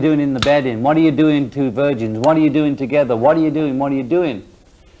 What are you doing in the bed in? What are you doing, Two Virgins? What are you doing together? What are you doing? What are you doing?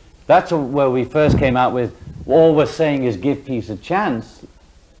 That's where we first came out with, all we're saying is give peace a chance.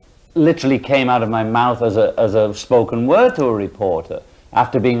 Literally came out of my mouth as a spoken word to a reporter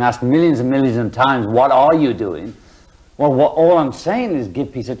after being asked millions and millions of times, what are you doing? Well, all I'm saying is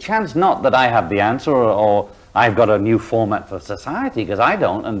give peace a chance, not that I have the answer or I've got a new format for society, because I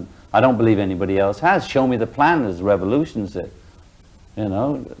don't, and I don't believe anybody else has. Show me the plan, as Revolution said. You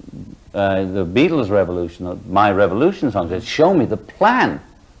know, the Beatles' Revolution, my Revolution song says, show me the plan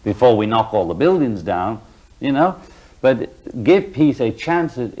before we knock all the buildings down, you know. But give peace a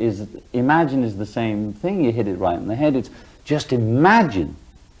chance Imagine is the same thing. You hit it right in the head. It's just imagine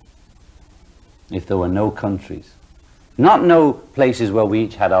if there were no countries. Not no places where we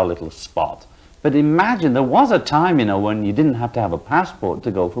each had our little spot. But imagine, there was a time, you know, when you didn't have to have a passport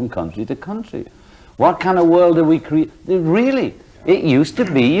to go from country to country. What kind of world did we create? Really, it used to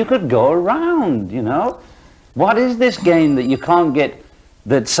be you could go around, you know. What is this game that you can't get,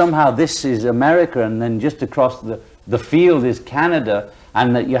 that somehow this is America and then just across the field is Canada,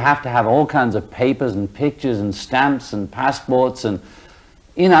 and that you have to have all kinds of papers and pictures and stamps and passports and,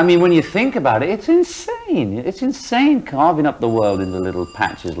 you know, I mean, when you think about it, it's insane. It's insane carving up the world into little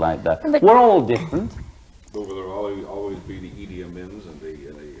patches like that. But we're all different. But there will always be the Idi Amins and the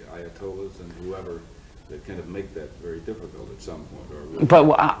Ayatollahs and whoever that kind of make that very difficult at some point.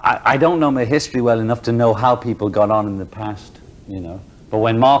 But I don't know my history well enough to know how people got on in the past, you know. But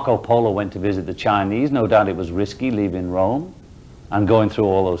when Marco Polo went to visit the Chinese, no doubt it was risky leaving Rome and going through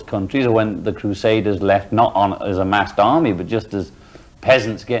all those countries. Or when the Crusaders left, not on as a massed army, but just as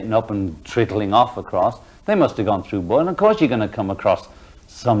peasants getting up and trickling off across, they must have gone through. And of course you're going to come across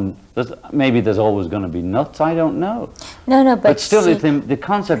some, maybe there's always going to be nuts, I don't know. No, but still the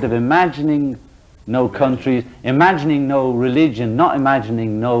concept of imagining no countries, imagining no religion, not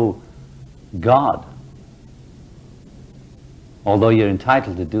imagining no God. Although you're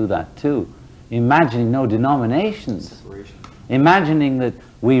entitled to do that too. Imagining no denominations. Imagining that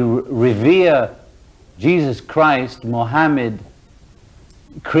we revere Jesus Christ, Mohammed,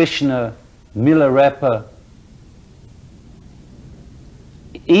 Krishna, Milarepa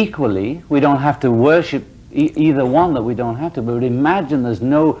equally. We don't have to worship either one, that we don't have to, but imagine there's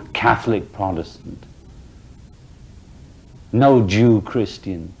no Catholic Protestant, no Jew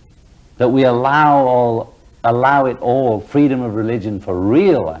Christian, that we allow it all, freedom of religion for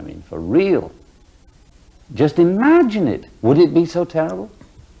real, I mean, for real. Just imagine it. Would it be so terrible?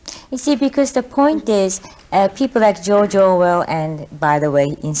 You see, because the point is, people like George Orwell, and by the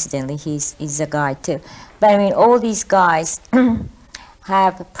way, incidentally, he's a guy too. But I mean, all these guys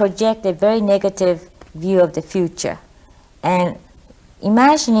have projected a very negative view of the future. And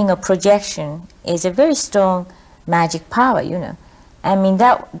imagining a projection is a very strong magic power, you know. I mean,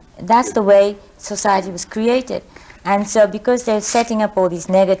 that's the way society was created. And so because they're setting up all these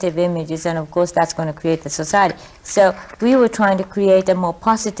negative images, and of course that's going to create the society. So we were trying to create a more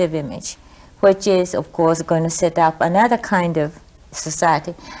positive image, which is of course going to set up another kind of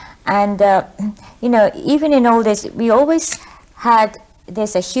society. And you know, even in all this, we always had,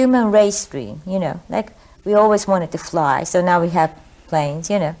 there's a human race dream, you know, like we always wanted to fly, so now we have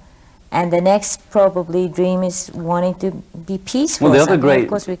planes, you know. And the next probably dream is wanting to be peaceful. Well, the other great of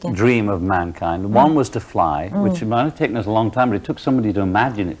course we can. dream of mankind, one was to fly, which might have taken us a long time, but it took somebody to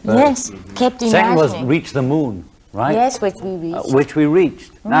imagine it first. Yes, kept imagining. Second was reach the moon, right? Yes, which we reached. Which we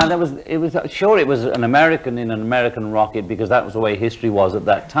reached. Now, it was sure it was an American in an American rocket because that was the way history was at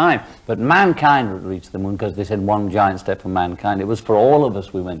that time. But mankind would reach the moon because they said one giant step for mankind. It was for all of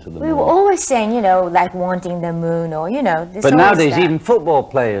us we went to the moon. We were always saying, you know, like wanting the moon or, you know. But nowadays even football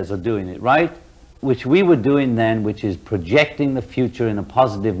players are doing it, right? Which we were doing then, which is projecting the future in a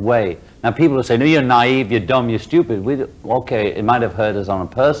positive way. Now people will say, no, you're naive, you're dumb, you're stupid. Okay, it might have hurt us on a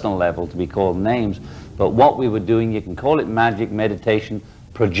personal level to be called names, but what we were doing, you can call it magic, meditation,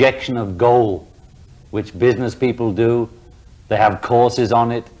 projection of goal, which business people do. They have courses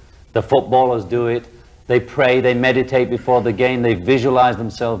on it. The footballers do it. They pray, they meditate before the game, they visualize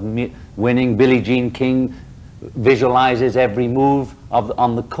themselves winning. Billie Jean King visualizes every move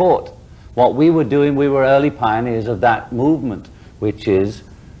on the court. What we were doing, we were early pioneers of that movement, which is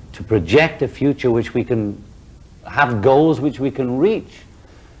to project a future which we can have, goals which we can reach.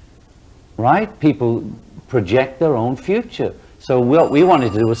 Right? People project their own future. So what we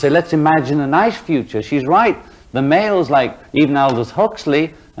wanted to do was say, let's imagine a nice future. She's right. The males like even Aldous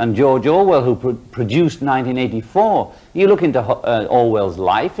Huxley and George Orwell, who produced 1984, you look into Orwell's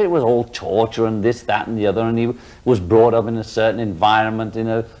life, it was all torture and this, that, and the other, and he was brought up in a certain environment in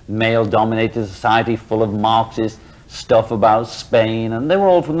a male-dominated society full of Marxist stuff about Spain, and they were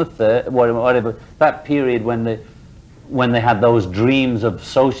all from the whatever, that period when they had those dreams of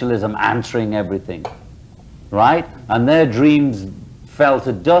socialism answering everything, right? And their dreams fell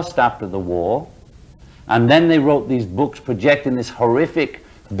to dust after the war, and then they wrote these books projecting this horrific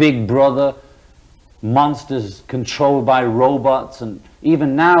Big Brother, monsters controlled by robots, and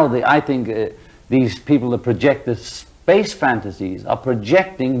even now I think these people that project the space fantasies are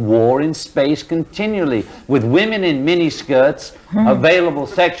projecting war in space continually, with women in miniskirts, available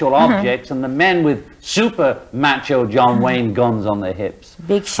sexual objects, and the men with super macho John Wayne guns on their hips.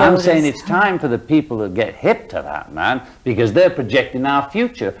 Big shoulders. I'm saying it's time for the people to get hip to that, man, because they're projecting our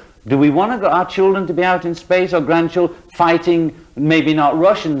future. Do we want our children to be out in space, or grandchildren fighting, maybe not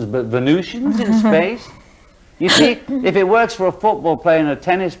Russians, but Venusians in space? You see, if it works for a football player and a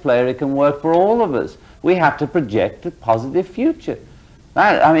tennis player, it can work for all of us. We have to project a positive future.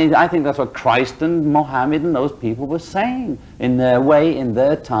 I mean, I think that's what Christ and Mohammed and those people were saying in their way, in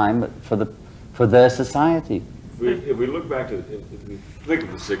their time, for their society. If we look back to, if we think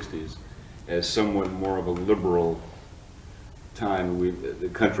of the 60s as somewhat more of a liberal time, the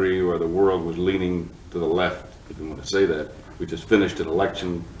country or the world was leaning to the left, if you want to say that. We just finished an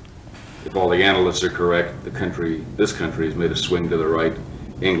election. If all the analysts are correct, this country has made a swing to the right.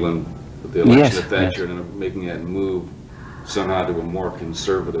 England, with the election of Thatcher, and making that move somehow to a more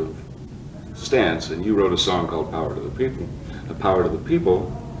conservative stance. And you wrote a song called "Power to the People." The power to the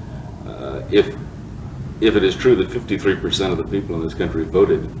people. If it is true that 53% of the people in this country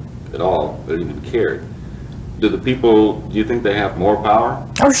voted at all, or even cared, do you think they have more power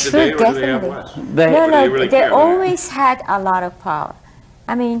today, or definitely. do they have less? They always had a lot of power.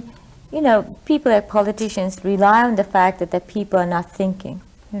 I mean, you know, people like politicians rely on the fact that the people are not thinking,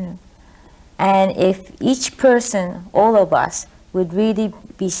 you know. And if each person, all of us, would really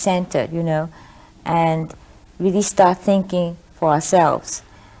be centered, you know, and really start thinking for ourselves,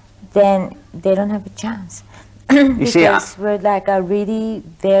 then they don't have a chance. Because we're like a really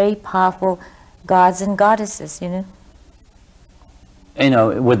very powerful gods and goddesses, you know. You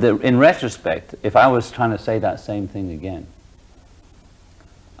know, in retrospect, if I was trying to say that same thing again,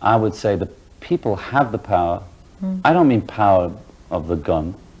 I would say the people have the power. I don't mean power of the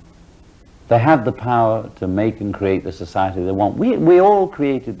gun. They have the power to make and create the society they want. We all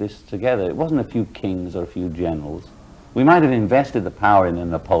created this together. It wasn't a few kings or a few generals. We might have invested the power in a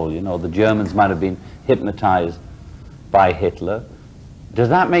Napoleon, or the Germans might have been hypnotized by Hitler. Does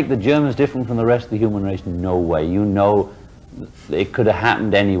that make the Germans different from the rest of the human race? No way. You know, it could have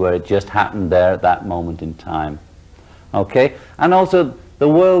happened anywhere. It just happened there at that moment in time. Okay? And also, the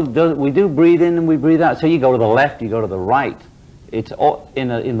world does, we do breathe in and we breathe out. So you go to the left, you go to the right. It's in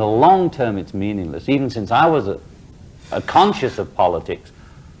the long term, it's meaningless. Even since I was a conscious of politics,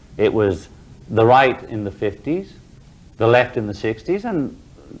 it was the right in the 50s, the left in the 60s, and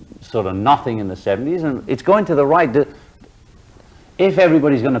sort of nothing in the 70s, and it's going to the right. If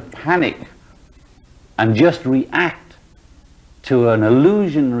everybody's going to panic and just react to an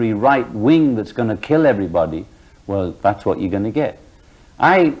illusionary right wing that's going to kill everybody, well, that's what you're going to get.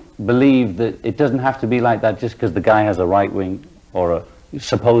 I believe that it doesn't have to be like that just because the guy has a right wing or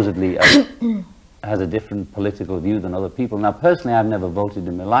supposedly has a different political view than other people. Now, personally, I've never voted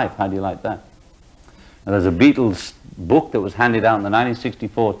in my life. How do you like that? And there's a Beatles book that was handed out in the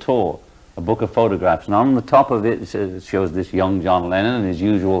 1964 tour, a book of photographs, and on the top of it, it shows this young John Lennon in his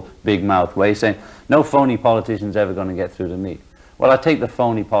usual big mouth way saying, no phony politician's ever going to get through to me. Well, I take the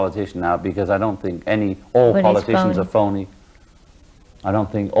phony politician out because I don't think all politicians are phony. I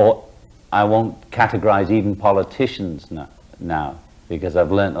don't think, I won't categorize even politicians now because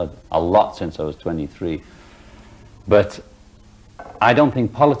I've learned a lot since I was 23. But I don't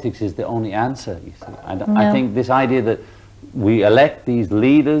think politics is the only answer, you see. I think this idea that we elect these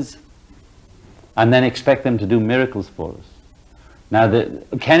leaders and then expect them to do miracles for us. Now,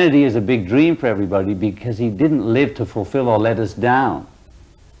 Kennedy is a big dream for everybody because he didn't live to fulfill or let us down.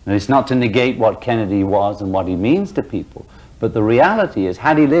 And it's not to negate what Kennedy was and what he means to people. But the reality is,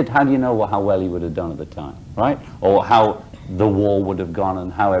 had he lived, how do you know how well he would have done at the time, right? Or how the war would have gone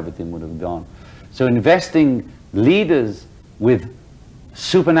and how everything would have gone. So investing leaders with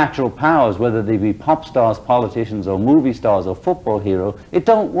supernatural powers, whether they be pop stars, politicians, or movie stars, or football hero, it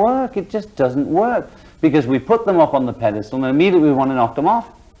don't work. It just doesn't work. Because we put them up on the pedestal and immediately we want to knock them off.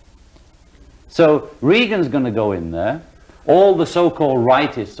 So Reagan's going to go in there. All the so-called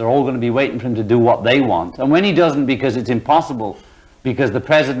rightists are all going to be waiting for him to do what they want. And when he doesn't, because it's impossible, because the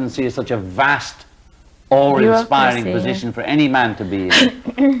presidency is such a vast, awe-inspiring position for any man to be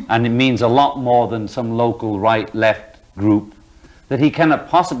in, and it means a lot more than some local right-left group, that he cannot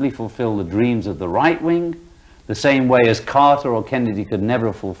possibly fulfill the dreams of the right wing, the same way as Carter or Kennedy could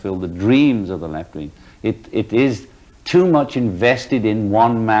never fulfill the dreams of the left wing. It is too much invested in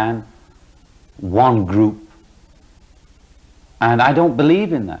one man, one group, and I don't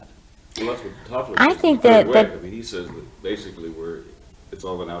believe in that. Well, that's what Toffler I says. think I that mean, he says that basically it's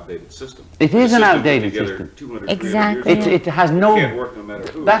all an outdated system. It is an outdated system. 200, Exactly. years It has no. It can't work no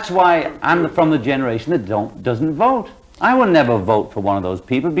matter who. That's why I'm from the generation that doesn't vote. I will never vote for one of those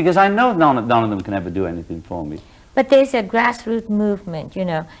people because I know none of them can ever do anything for me. But there's a grassroots movement, you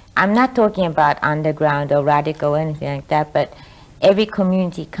know. I'm not talking about underground or radical or anything like that, but every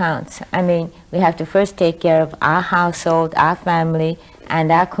community counts. I mean, we have to first take care of our household, our family,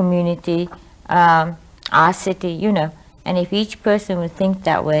 and our community, our city, you know. And if each person would think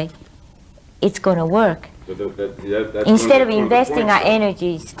that way, it's going to work. Instead of investing our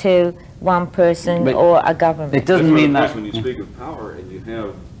energies to one person or a government. It doesn't mean that. When you speak of power and you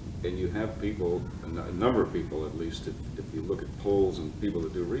have people, a number of people at least, if you look at polls and people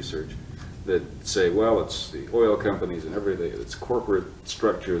that do research, that say, well, it's the oil companies and everything, it's corporate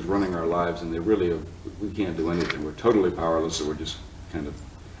structures running our lives, and we can't do anything. We're totally powerless, so we're just kind of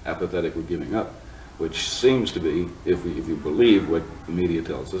apathetic, we're giving up. Which seems to be, if you believe what the media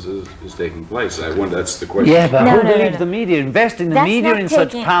tells us is taking place. I wonder, that's the question. Yeah, but who believes the media? Investing the media in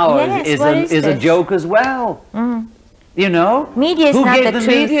such power is a joke as well. You know? Media is who not gave the the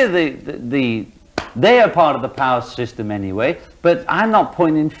truth. media they are part of the power system anyway, but I'm not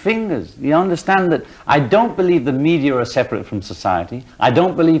pointing fingers. You understand that I don't believe the media are separate from society. I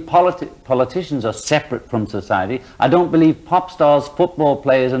don't believe politicians are separate from society. I don't believe pop stars, football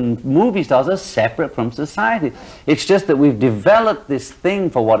players, and movie stars are separate from society. It's just that we've developed this thing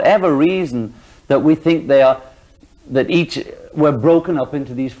for whatever reason that we think we're broken up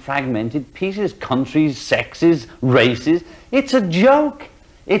into these fragmented pieces, countries, sexes, races. It's a joke.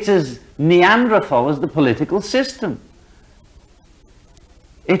 It's as Neanderthal as the political system.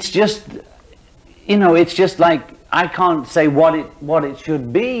 It's just, you know, it's just like I can't say what it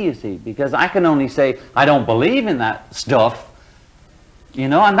should be, you see, because I can only say I don't believe in that stuff, you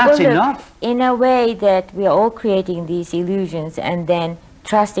know, and that's enough. In a way that we are all creating these illusions and then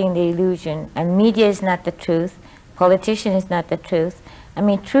trusting the illusion, and media is not the truth, politician is not the truth. I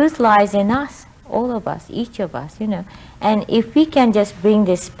mean, truth lies in us. All of us, each of us, you know. And if we can just bring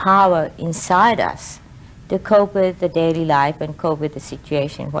this power inside us to cope with the daily life and cope with the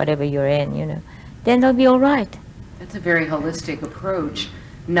situation, whatever you're in, you know, then they'll be all right. That's a very holistic approach,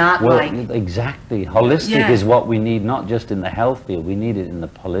 not Well, like... exactly. Holistic Yeah. is what we need, not just in the health field. We need it in the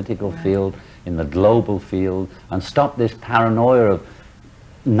political field, in the global field, and stop this paranoia of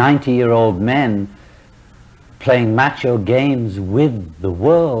 90-year-old men playing macho games with the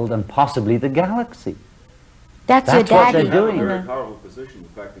world and possibly the galaxy. That's That's your what daddy. they're doing. You have a you very know. powerful position,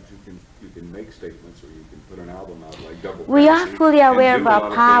 the fact that you can make statements or you can put an album out like Double We are Fantasy fully and aware do of a our lot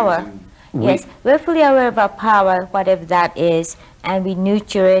of power. things and- Yes, we're fully aware of our power, whatever that is, and we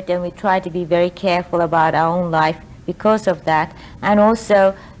nurture it, and we try to be very careful about our own life because of that, and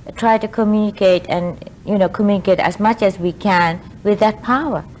also try to communicate and, you know, communicate as much as we can with that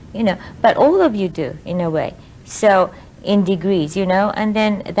power, you know. But all of you do, in a way. So, in degrees, you know, and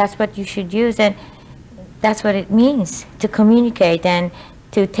then that's what you should use, and that's what it means to communicate and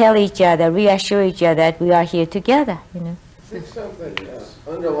to tell each other, reassure each other that we are here together, you know. I think something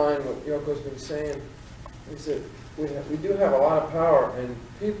underlying what Yoko's been saying is that we do have a lot of power, and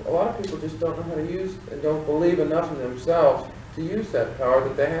a lot of people just don't know how to use and don't believe enough in themselves to use that power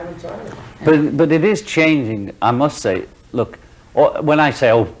that they have inside them. But it is changing, I must say. Look, when I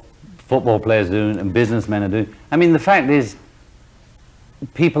say, oh, football players are doing and businessmen are doing, I mean, the fact is,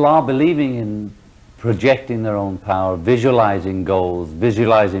 people are believing in projecting their own power, visualizing goals,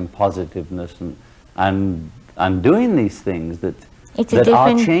 visualizing positiveness, and doing these things that It's a that are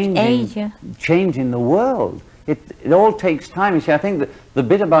different changing, age, yeah. changing the world. It all takes time. You see, I think that the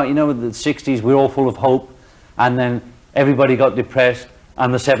bit about, you know, the 60s, we were all full of hope, and then everybody got depressed,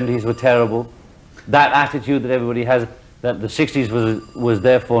 and the 70s were terrible. That attitude that everybody has, that the 60s was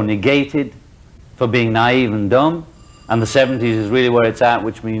therefore negated for being naive and dumb, and the 70s is really where it's at,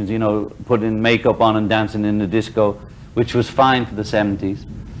 which means, you know, putting makeup on and dancing in the disco, which was fine for the 70s.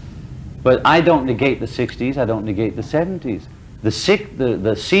 But I don't negate the 60s, I don't negate the 70s. The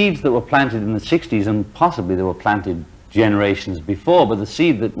seeds that were planted in the 60s, and possibly they were planted generations before, but the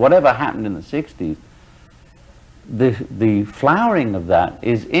seed that whatever happened in the 60s, the flowering of that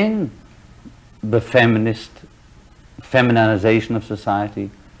is in the feminization of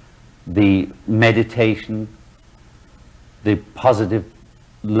society, the meditation, the positive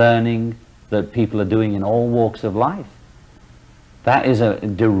learning that people are doing in all walks of life. That is a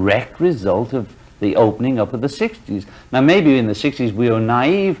direct result of the opening up of the 60s. Now maybe in the 60s we were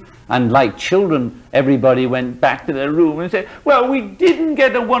naive, and like children everybody went back to their room and said, well, we didn't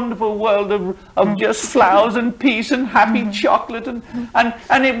get a wonderful world of just flowers and peace and happy chocolate, and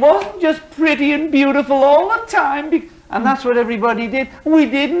it wasn't just pretty and beautiful all the time, and that's what everybody did. We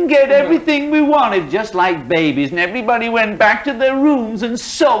didn't get everything we wanted, just like babies, and everybody went back to their rooms and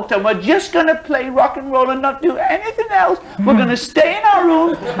sulked, and we're just going to play rock and roll and not do anything else. We're going to stay in our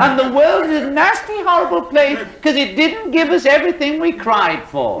rooms, and the world is a nasty, horrible place because it didn't give us everything we cried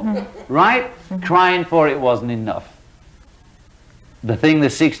for, right? Crying for it wasn't enough. The thing the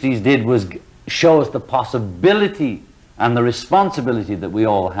 60s did was show us the possibility and the responsibility that we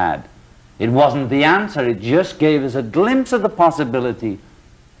all had. It wasn't the answer, it just gave us a glimpse of the possibility.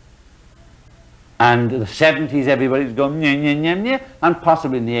 And the 70s, everybody's going, nyeh, nyeh, nyeh, nyeh, and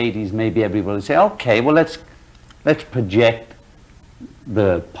possibly in the 80s, maybe everybody would say, okay, well, let's project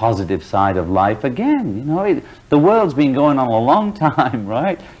the positive side of life again. You know, the world's been going on a long time,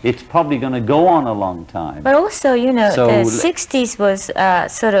 right? It's probably going to go on a long time. But also, you know, So the 60s was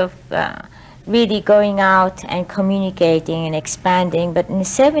sort of really going out and communicating and expanding, but in the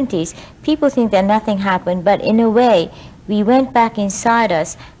 70s, people think that nothing happened, but in a way, we went back inside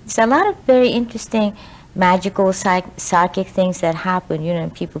us. There's a lot of very interesting magical psychic things that happened, you know,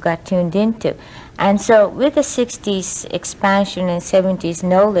 and people got tuned into. And so with the 60s expansion and 70s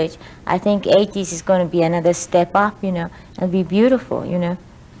knowledge, I think 80s is going to be another step up, you know, and be beautiful, you know.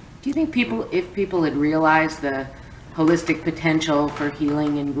 Do you think if people had realized the holistic potential for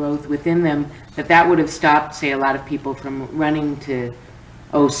healing and growth within them, that would have stopped, say, a lot of people from running to,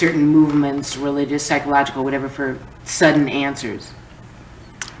 certain movements, religious, psychological, whatever, for sudden answers?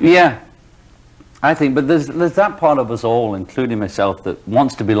 Yeah, I think, but there's that part of us all, including myself, that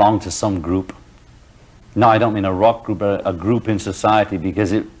wants to belong to some group. No, I don't mean a rock group, but a group in society,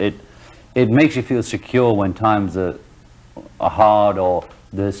 because it makes you feel secure when times are hard, or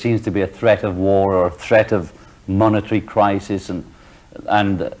there seems to be a threat of war or a threat of monetary crisis,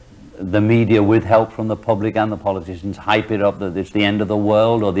 and the media, with help from the public and the politicians, hype it up that it's the end of the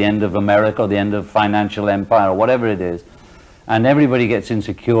world or the end of America or the end of financial empire or whatever it is, and everybody gets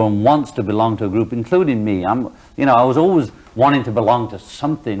insecure and wants to belong to a group, including me. I was always wanting to belong to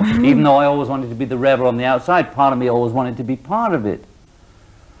something, even though I always wanted to be the rebel on the outside. Part of me always wanted to be part of it.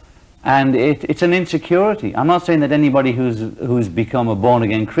 And it's an insecurity. I'm not saying that anybody who's become a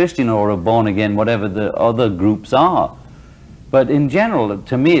born-again Christian or a born-again whatever the other groups are. But in general,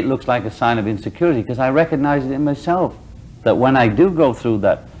 to me, it looks like a sign of insecurity, because I recognize it in myself, that when I do go through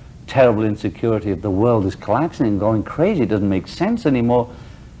that terrible insecurity of the world is collapsing and going crazy, it doesn't make sense anymore,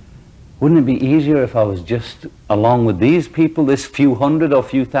 wouldn't it be easier if I was just along with these people, this few hundred or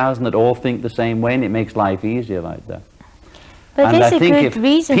few thousand that all think the same way, and it makes life easier like that? But And there's I a think good if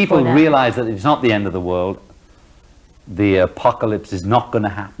reason people for that. realize that it's not the end of the world, the apocalypse is not going to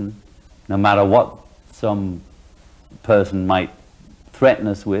happen, no matter what some person might threaten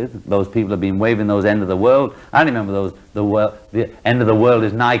us with. Those people have been waving those end of the world. I remember those, the end of the world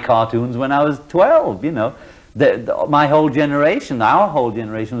is nigh cartoons when I was 12, you know. My whole generation, our whole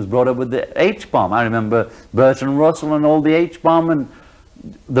generation was brought up with the H-bomb. I remember Bertrand Russell and all the H-bomb, and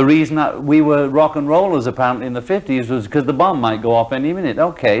the reason that we were rock and rollers apparently in the 50s was because the bomb might go off any minute.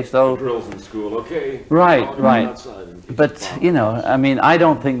 Okay, so... Drills in school, okay. Right, right. Outside in case But, of bomb. you know, I mean, I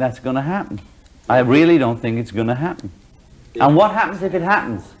don't think that's going to happen. I really don't think it's going to happen. And what happens if it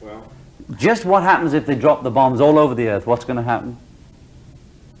happens? Well, Just what happens if they drop the bombs all over the earth? What's going to happen?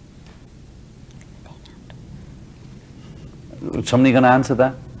 Somebody going to answer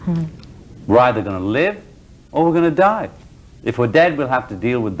that? We're either going to live or we're going to die. If we're dead, we'll have to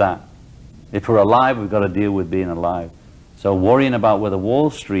deal with that. If we're alive, we've got to deal with being alive. So worrying about whether Wall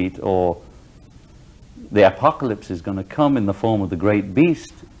Street or the apocalypse is going to come in the form of the great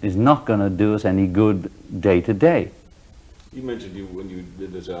beast is not going to do us any good day to day. you mentioned when you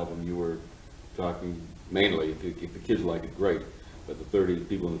did this album, you were talking mainly, if the kids like it, great, but the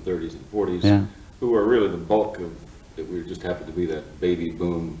people in the 30s and 40s, Yeah. who are really the bulk of, that we just happen to be that baby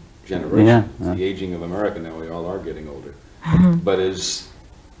boom generation. Yeah, It's the aging of America now, we all are getting older. But if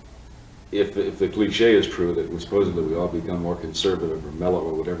the cliche is true that supposedly we all become more conservative or mellow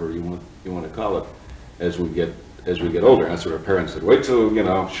or whatever you want to call it as we get older. That's what our parents said. Wait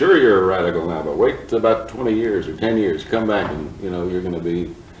till, sure you're radical now, but wait till about 20 years or 10 years, come back and you're going to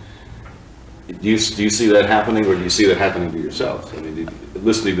be. Do you see that happening, or do you see that happening to yourselves? I mean,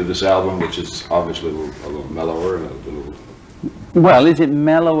 listening to this album, which is obviously a little mellower and a little. Well, is it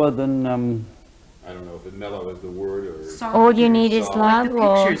mellower than? I don't know if mellow is the word or. Soft All you need is Soft. love, the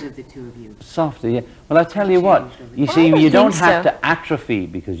or pictures of the two of you. Softer, yeah. Well, I tell you what, you I see, don't you don't think have so. to atrophy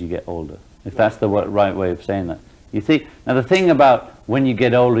because you get older, if that's the right way of saying that. You see, now the thing about when you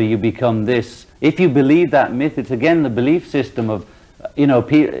get older, you become this. If you believe that myth, it's again the belief system of,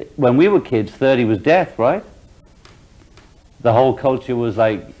 when we were kids, 30 was death, right? The whole culture was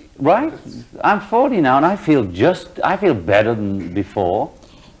like, right? I'm 40 now, and I feel better than before.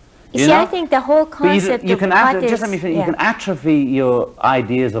 You see, I think the whole But concept you of can what just let me is- finish. yeah. You can atrophy your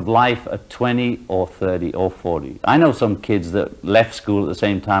ideas of life at 20 or 30 or 40. I know some kids that left school at the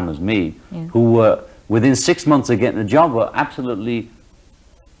same time as me, who were within 6 months of getting a job were absolutely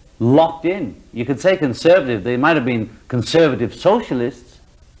locked in. You could say conservative. They might have been conservative socialists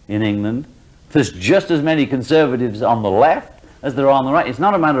in England. There's just as many conservatives on the left as there are on the right. It's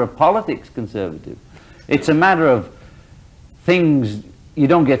not a matter of politics, conservative. It's a matter of things. You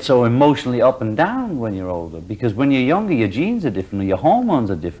don't get so emotionally up and down when you're older, because when you're younger, your genes are different, your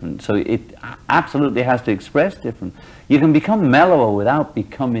hormones are different, so it absolutely has to express different. You can become mellower without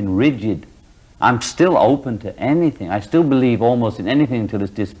becoming rigid. I'm still open to anything. I still believe almost in anything until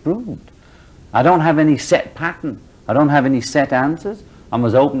it's disproved. I don't have any set pattern. I don't have any set answers. I'm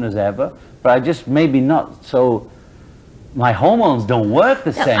as open as ever, but I just maybe not so. My hormones don't work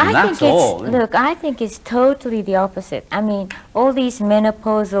the same, that's all. Look, I think it's totally the opposite. I mean, all these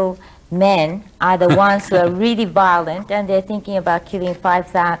menopausal men are the ones who are really violent, and they're thinking about killing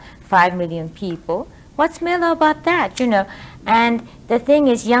 5 million people. What's mellow about that, And the thing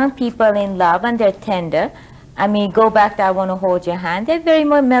is, young people are in love, and they're tender. I mean, go back to I Want to Hold Your Hand. They're very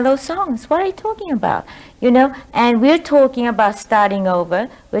more mellow songs. What are you talking about? And we're talking about starting over.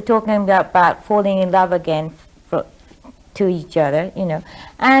 We're talking about falling in love again to each other,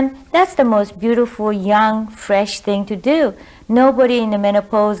 and that's the most beautiful, young, fresh thing to do. Nobody in the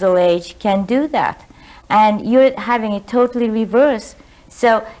menopausal age can do that, and you're having it totally reverse.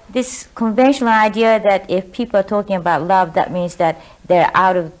 So this conventional idea that if people are talking about love, that means that they're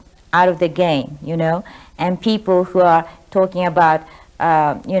out of the game, and people who are talking about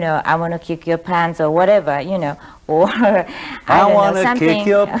I want to kick your pants or whatever, or I want to kick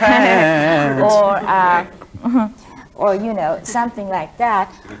your pants. or something like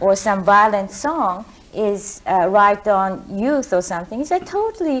that, or some violent song is right on youth or something. It's a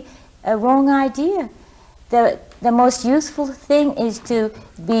totally wrong idea. the most useful thing is to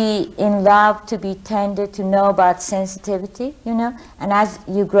be in love, to be tender, to know about sensitivity, you know. And as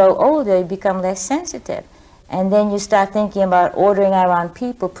you grow older, you become less sensitive. And then you start thinking about ordering around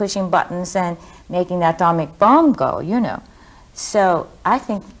people, pushing buttons and making the atomic bomb go, you know. So I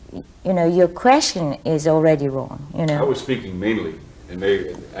think, you know, your question is already wrong, you know. I was speaking mainly, and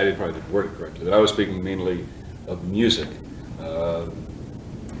maybe I didn't probably word it correctly, but I was speaking mainly of music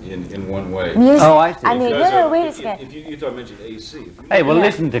in one way. Music. Oh, I see. I mean, Because, no, wait a second. If you thought mentioned AC. If you Hey, well, Yeah.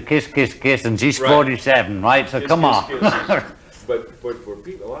 listen to Kiss, Kiss, Kiss, and she's Right. 47, right? So Kiss, come kiss, on. kiss. But for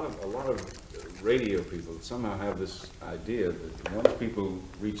people, a lot of radio people somehow have this idea that once people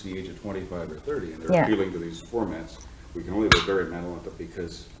reach the age of 25 or 30 and they're Yeah. appealing to these formats, we can only go very mental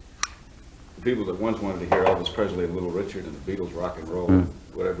because the people that once wanted to hear Elvis Presley and Little Richard and the Beatles rock and roll,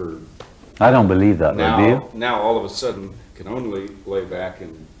 whatever, I don't believe that, though, do you? now all of a sudden can only lay back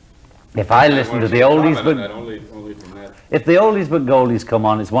and. If I listen to the oldies, but only from that. if the oldies but goldies come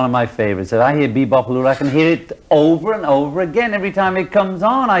on, it's one of my favorites. If I hear Bebop Lou, I can hear it over and over again. Every time it comes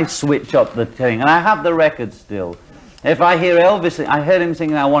on, I switch up the thing, and I have the record still. If I hear Elvis, I heard him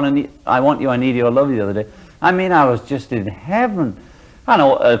singing "I Want You, I Need You, I Love You" the other day. I mean, I was just in heaven. I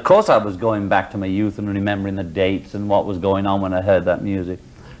know, of course, I was going back to my youth and remembering the dates and what was going on when I heard that music.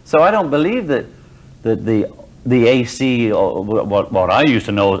 So I don't believe that the AC, or what I used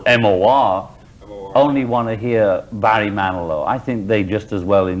to know as MOR, only want to hear Barry Manilow. I think they just as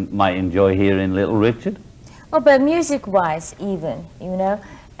well might enjoy hearing Little Richard. Well, but music-wise, even, you know,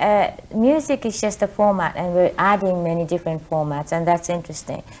 music is just a format, and we're adding many different formats, and that's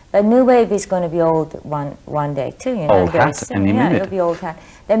interesting. But new wave is going to be old one day too, you know. Old hat any minute. It'll be old hat.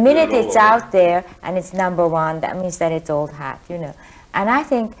 The minute it's out there and it's #1, that means that it's old hat, you know. And I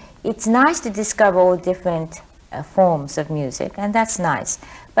think it's nice to discover all different forms of music, and that's nice.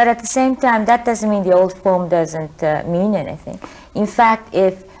 But at the same time, that doesn't mean the old form doesn't mean anything. In fact,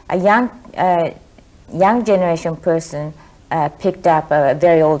 if a young generation person picked up a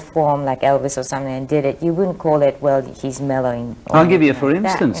very old form like Elvis or something and did it, you wouldn't call it, well, he's mellowing. I'll give you, for like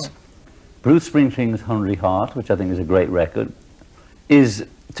that, instance, you know. Bruce Springsteen's Hungry Heart, which I think is a great record, is,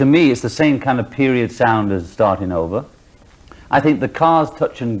 to me, it's the same kind of period sound as Starting Over. I think the Cars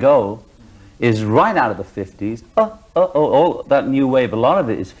Touch and Go is right out of the 50s. All that new wave, a lot of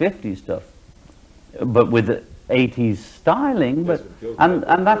it is 50s stuff, but with the 80s styling. But and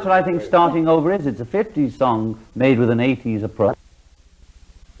that's what I think Starting Over is. It's a 50s song made with an 80s approach.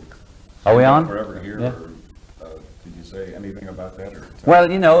 Are we on? Forever here, Yeah. or did you say anything about that? Or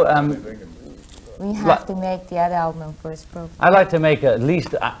Well, you know, We have to make the other album first, bro. I like to make at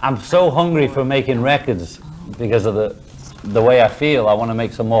least, I'm so hungry for making records because of the way I feel. I want to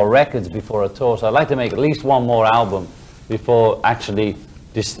make some more records before a tour, so I'd like to make at least one more album before actually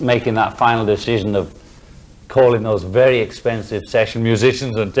just making that final decision of calling those very expensive session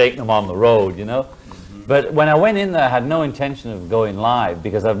musicians and taking them on the road, you know. But when I went in there, I had no intention of going live,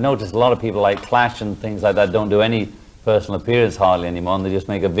 because I've noticed a lot of people like Clash and things like that don't do any personal appearance hardly anymore, and they just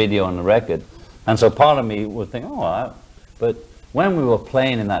make a video on the record. And so part of me would think, oh, but when we were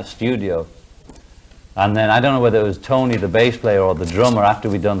playing in that studio, and then I don't know whether it was Tony, the bass player, or the drummer, after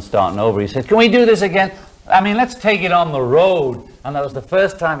we'd done Starting Over, he said, can we do this again? I mean, let's take it on the road. And that was the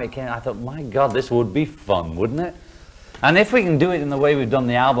first time it came. I thought, my God, this would be fun, wouldn't it? And if we can do it in the way we've done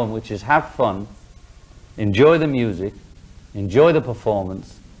the album, which is have fun, enjoy the music, enjoy the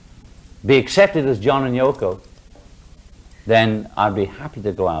performance, be accepted as John and Yoko, then I'd be happy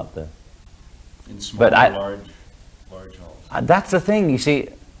to go out there. in small, But large halls. That's the thing, you see.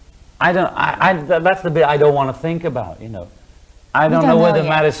 That's the bit I don't want to think about, you know. I don't know whether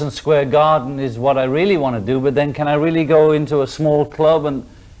Madison Square Garden is what I really want to do, but then can I really go into a small club, and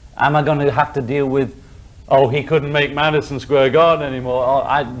am I going to have to deal with, oh, he couldn't make Madison Square Garden anymore?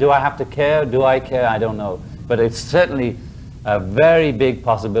 Or do I have to care? Do I care? I don't know. But it's certainly a very big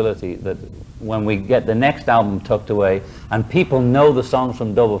possibility that when we get the next album tucked away and people know the songs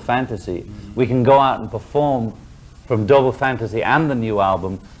from Double Fantasy, we can go out and perform from Double Fantasy and the new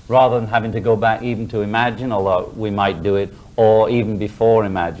album, rather than having to go back even to Imagine, although we might do it, or even before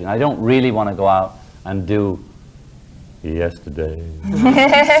Imagine. I don't really want to go out and do Yesterday.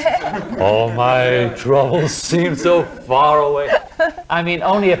 All my troubles seem so far away. I mean,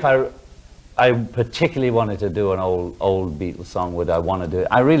 only if I particularly wanted to do an old Beatles song would I want to do it.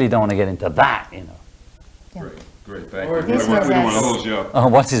 I really don't want to get into that, you know. Yeah. Great, thank Or you. this We're was doing a- a whole show. Oh,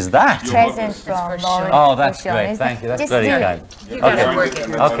 what is that? Present from Lauren. Oh, that's Sean. great. Is Thank you. That's just very do it. kind. You gotta Okay. work it.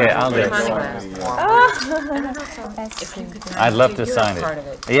 Okay, I'll do it. That's If you good. could I'd love to you're sign part it. of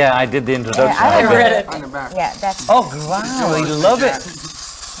it. Yeah, I did the introduction. Yeah, I I bet. read it. On the back. Yeah, that's Oh, wow, we love it.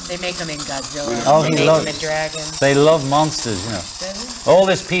 They make them in Godzilla. Oh, they he make loves- them in Dragons. They love monsters, you know. All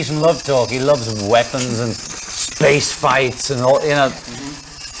this peace and love talk, he loves weapons and space fights and all, you know.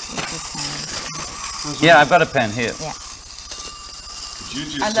 Yeah, I've got a pen here. Yeah. Could you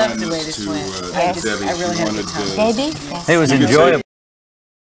just I love sign the way this this to went. Yes. Debbie? I really She had a wanted good time. to. Baby? Yes. It was You could say- enjoyable.